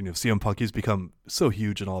 as you mentioned, CM Punk, he's become so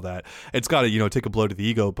huge and all that. It's got to, take a blow to the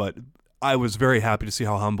ego, but I was very happy to see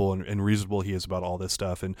how humble and reasonable he is about all this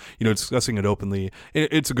stuff, and, discussing it openly.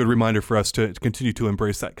 It's a good reminder for us to continue to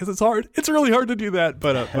embrace that, because it's hard. It's really hard to do that,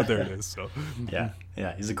 but there it is. So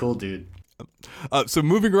yeah, he's a cool dude. So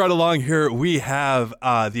moving right along here, we have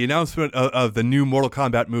the announcement of the new Mortal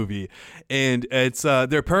Kombat movie, and it's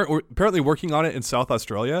they're apparently working on it in South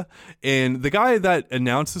Australia. And the guy that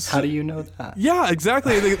announces, how do you know that? Yeah,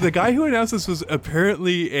 exactly. The guy who announced this was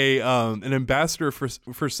apparently an ambassador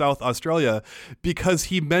for South Australia, because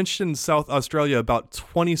he mentioned South Australia about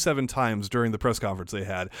 27 times during the press conference they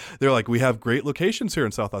had. They're like, we have great locations here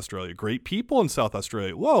in South Australia, great people in South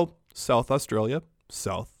Australia. Whoa, South Australia,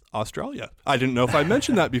 South Australia. I didn't know if I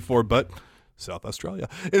mentioned that before, but South Australia.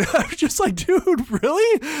 And I was just like, dude,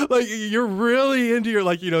 really? Like, you're really into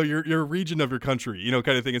your, your region of your country,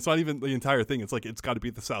 kind of thing. It's not even the entire thing. It's like, it's got to be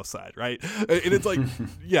the South Side, right? And it's like,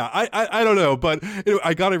 yeah, I don't know, but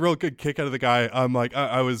I got a real good kick out of the guy. I'm like,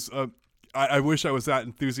 I wish I was that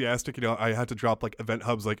enthusiastic. I had to drop like Event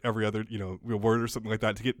Hubs like every other, word or something like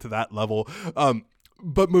that to get to that level.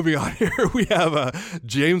 But moving on here, we have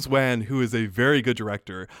James Wan, who is a very good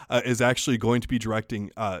director, is actually going to be directing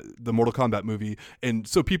the Mortal Kombat movie. And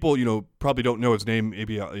so people, probably don't know his name,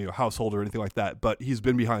 maybe a household or anything like that. But he's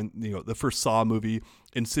been behind, the first Saw movie,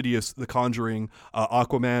 Insidious, The Conjuring,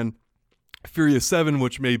 Aquaman, Furious 7,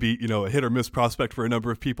 which may be, a hit or miss prospect for a number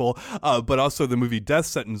of people, but also the movie Death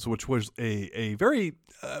Sentence, which was a very,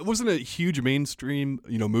 wasn't a huge mainstream,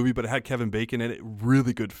 movie, but it had Kevin Bacon in it.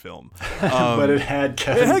 Really good film. But it had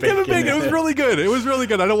Kevin Bacon. It was really good. It was really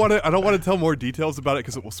good. I don't want to tell more details about it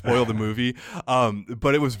because it will spoil the movie.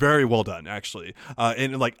 But it was very well done, actually,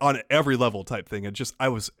 and like on every level type thing. And just, I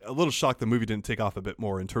was a little shocked the movie didn't take off a bit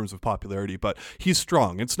more in terms of popularity. But he's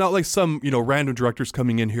strong. It's not like some random directors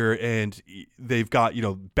coming in here and they've got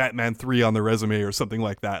Batman 3 on their resume or something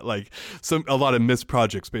like that, like a lot of missed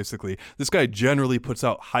projects. Basically, this guy generally puts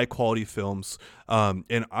out high quality films,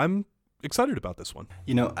 and I'm excited about this one.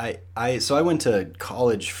 I went to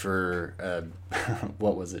college for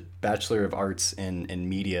what was it, Bachelor of Arts in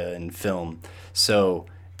Media and Film, so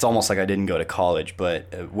it's almost like I didn't go to college.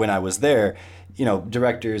 But when I was there,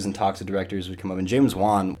 directors and talks to directors would come up, and James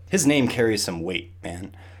Wan, his name carries some weight,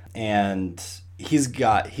 man, and he's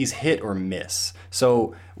hit or miss.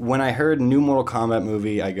 So when I heard new Mortal Kombat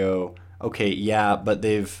movie, I go, okay, yeah, but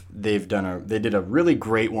they did a really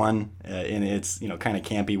great one in its kind of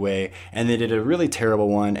campy way, and they did a really terrible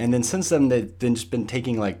one, and then since then they've just been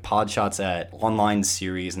taking like pod shots at online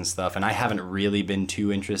series and stuff, and I haven't really been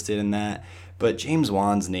too interested in that. But James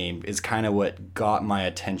Wan's name is kind of what got my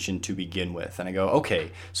attention to begin with. And I go,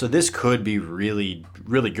 okay, so this could be really,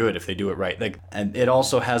 really good if they do it right. And it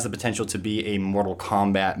also has the potential to be a Mortal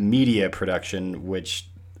Kombat media production, which,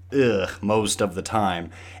 most of the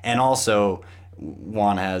time. And also,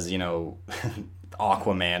 Wan has,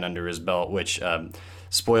 Aquaman under his belt, which...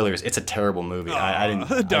 spoilers, it's a terrible movie.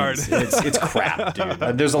 Darn. It's crap,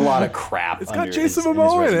 dude. There's a lot of crap. It's got Jason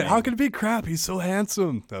Momoa in it. How can it be crap? He's so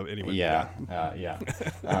handsome. Oh, anyway. Yeah.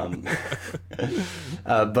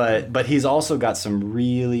 But he's also got some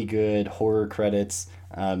really good horror credits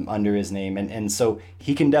under his name, and so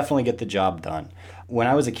he can definitely get the job done. When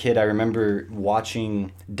I was a kid, I remember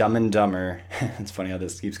watching Dumb and Dumber. It's funny how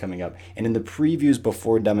this keeps coming up. And in the previews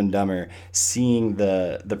before Dumb and Dumber, seeing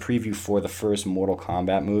the preview for the first Mortal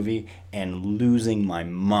Kombat movie and losing my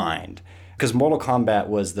mind. because Mortal Kombat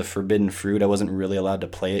was the forbidden fruit. I wasn't really allowed to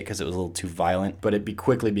play it because it was a little too violent, but it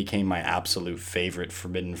quickly became my absolute favorite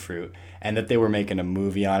forbidden fruit. And that they were making a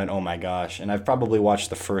movie on it, oh my gosh. And I've probably watched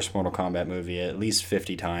the first Mortal Kombat movie at least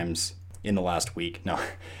 50 times in the last week. No,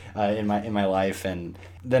 in my life. And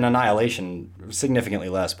then Annihilation, significantly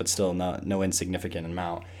less, but still no insignificant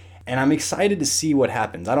amount. And I'm excited to see what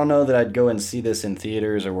happens. I don't know that I'd go and see this in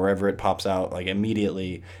theaters or wherever it pops out like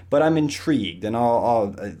immediately, but I'm intrigued, and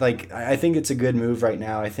I think it's a good move right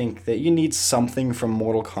now. I think that you need something from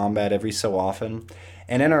Mortal Kombat every so often,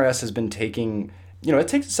 and NRS has been taking, it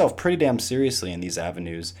takes itself pretty damn seriously in these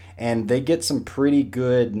avenues, and they get some pretty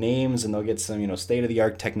good names, and they'll get some, state of the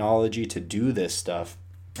art technology to do this stuff,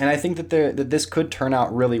 and I think that this could turn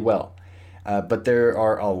out really well. But there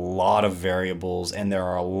are a lot of variables, and there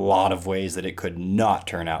are a lot of ways that it could not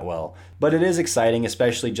turn out well. But it is exciting,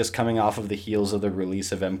 especially just coming off of the heels of the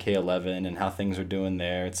release of MK11 and how things are doing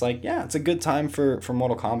there. It's like, yeah, it's a good time for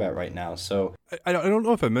Mortal Kombat right now. So I don't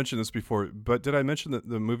know if I mentioned this before, but did I mention that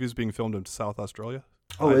the movie is being filmed in South Australia?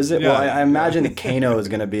 Oh, is it? Yeah, well, I imagine that Kano is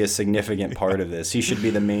going to be a significant part of this. He should be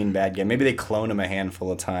the main bad guy. Maybe they clone him a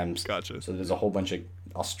handful of times. Gotcha. So there's a whole bunch of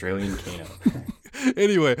Australian Kano.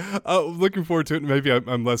 Anyway, looking forward to it. Maybe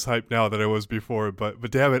I'm less hyped now than I was before,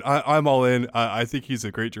 but damn it, I'm all in. I think he's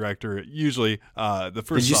a great director. Usually, the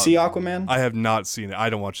first. Did you see Aquaman? I have not seen it. I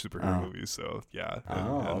don't watch superhero movies, so yeah.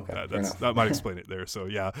 Okay. That might explain it there. So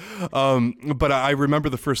yeah, but I remember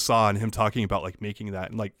the first Saw and him talking about like making that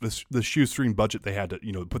and like the shoestring budget they had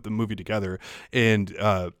to put the movie together, and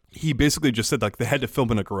he basically just said like they had to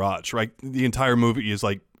film in a garage. Right, the entire movie is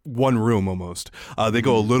like one room almost. They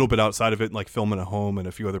go a little bit outside of it, like film in a home and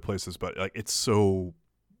a few other places, but like it's so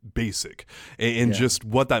basic and just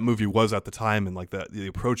what that movie was at the time and like the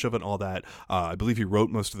approach of it and all that. I believe he wrote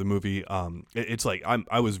most of the movie. It's like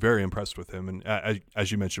I was very impressed with him, and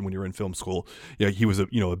as you mentioned when you were in film school, he was a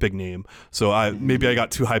big name. So maybe I got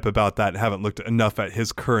too hype about that and haven't looked enough at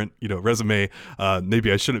his current resume.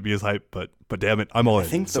 Maybe I shouldn't be as hype, but damn it, I'm all in. I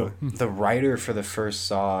think the writer for the first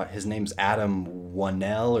Saw, his name's Adam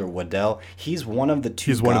Waddell. He's one of the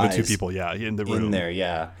two. He's one of the two people, in the room. In there,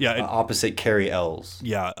 yeah. Opposite Carrie Ells.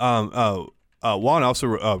 Yeah. Juan also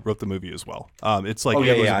wrote the movie as well. It's like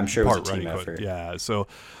I'm sure it was a team effort. Yeah. So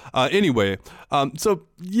anyway, I'm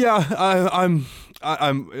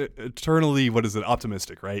eternally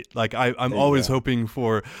optimistic, right? Like I'm always hoping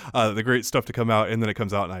for the great stuff to come out, and then it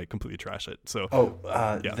comes out and I completely trash it. So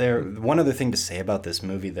one other thing to say about this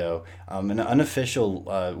movie though, an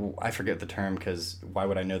unofficial I forget the term because why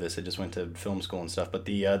would I know this? I just went to film school and stuff. But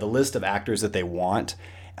the list of actors that they want.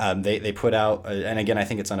 They put out, and again, I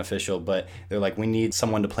think it's unofficial, but they're like, we need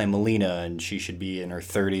someone to play Melina, and she should be in her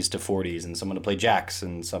 30s to 40s, and someone to play Jax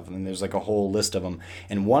and something. And there's like a whole list of them.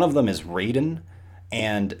 And one of them is Raiden,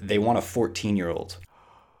 and they want a 14-year-old.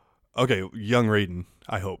 Okay, young Raiden,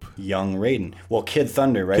 I hope. Young Raiden. Well, Kid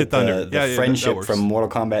Thunder, right? Kid Thunder. The friendship from Mortal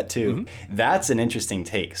Kombat 2. Mm-hmm. That's an interesting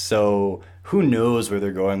take. So who knows where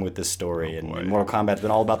they're going with this story. And Mortal Kombat's been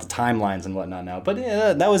all about the timelines and whatnot now. But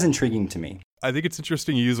that was intriguing to me. I think it's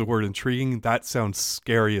interesting you use the word intriguing. That sounds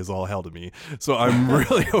scary as all hell to me. So I'm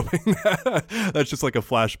really hoping that's just like a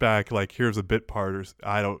flashback, like here's a bit part or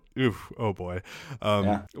oh boy.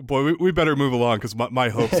 Boy, we better move along because my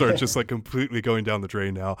hopes are just like completely going down the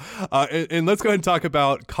drain now. And let's go ahead and talk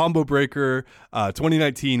about Combo Breaker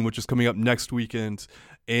 2019, which is coming up next weekend.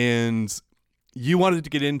 And you wanted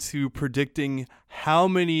to get into predicting how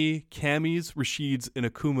many Camis, Rashids, and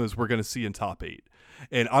Akumas we're going to see in top 8.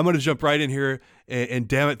 And I'm going to jump right in here, and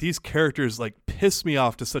damn it, these characters like piss me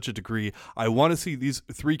off to such a degree. I want to see these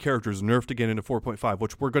 3 characters nerfed again into 4.5,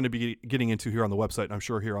 which we're going to be getting into here on the website, and I'm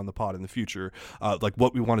sure here on the pod in the future, like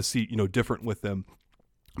what we want to see, different with them.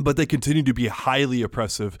 But they continue to be highly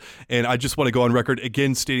oppressive, and I just want to go on record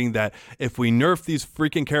again stating that if we nerf these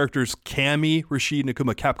freaking characters, Cammy, Rashid, and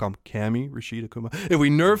Akuma, Capcom, Cammy, Rashid, Akuma, if we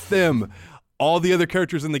nerf them, all the other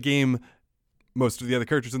characters in the game, most of the other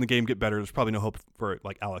characters in the game get better. There's probably no hope for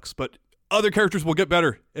like Alex, but other characters will get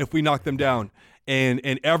better if we knock them down, and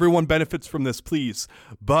everyone benefits from this, please.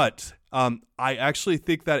 But I actually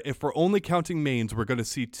think that if we're only counting mains, we're going to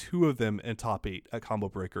see 2 of them in top 8 at Combo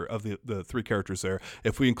Breaker of the 3 characters there.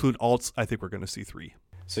 If we include alts, I think we're going to see 3.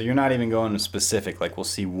 So you're not even going specific, like we'll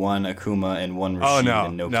see 1 Akuma and 1 Rashid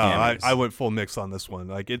and no Camis. I went full mix on this one.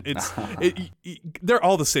 Like they're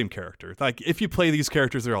all the same character. Like if you play these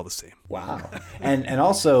characters, they're all the same. Wow. and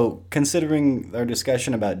also considering our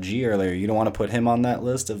discussion about G earlier, you don't want to put him on that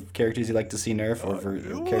list of characters you'd like to see nerf over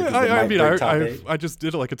characters that might break top 8? I just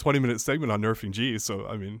did like a 20-minute segment on nerfing G, so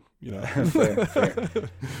I mean, You know. Fair.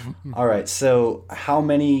 All right. So, how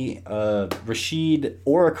many Rashid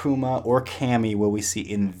or Akuma or Cammy will we see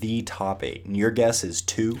in the top 8? And your guess is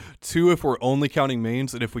 2? 2 if we're only counting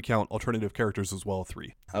mains, and if we count alternative characters as well,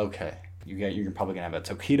 3. Okay. You're probably gonna have a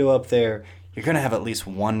Tokido up there. You're gonna have at least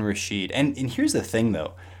one Rashid. And here's the thing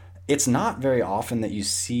though. It's not very often that you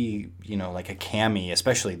see, like a Cammy,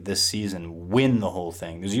 especially this season, win the whole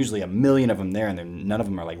thing. There's usually a million of them there, and none of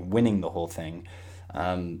them are like winning the whole thing.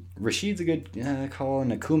 Rashid's a good call,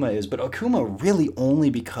 and Akuma is, but Akuma really only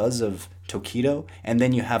because of Tokido, and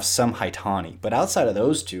then you have some Haitani. But outside of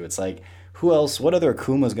those two, it's like, who else? What other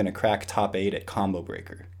Akuma is going to crack top 8 at Combo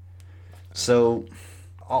Breaker? So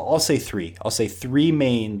I'll say 3. I'll say 3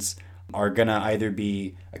 mains are going to either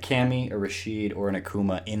be a Cammy, a Rashid, or an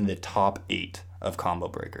Akuma in the top 8 of Combo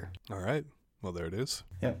Breaker. All right. Well, there it is.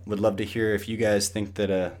 Yeah, would love to hear if you guys think that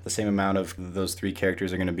the same amount of those 3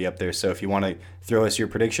 characters are going to be up there. So if you want to throw us your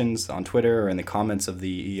predictions on Twitter or in the comments of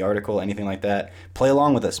the article, anything like that, play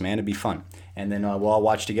along with us, man. It'd be fun. And then we'll all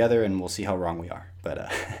watch together and we'll see how wrong we are.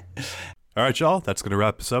 But all right, y'all. That's going to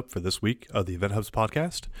wrap us up for this week of the Event Hubs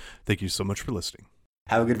podcast. Thank you so much for listening.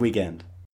 Have a good weekend.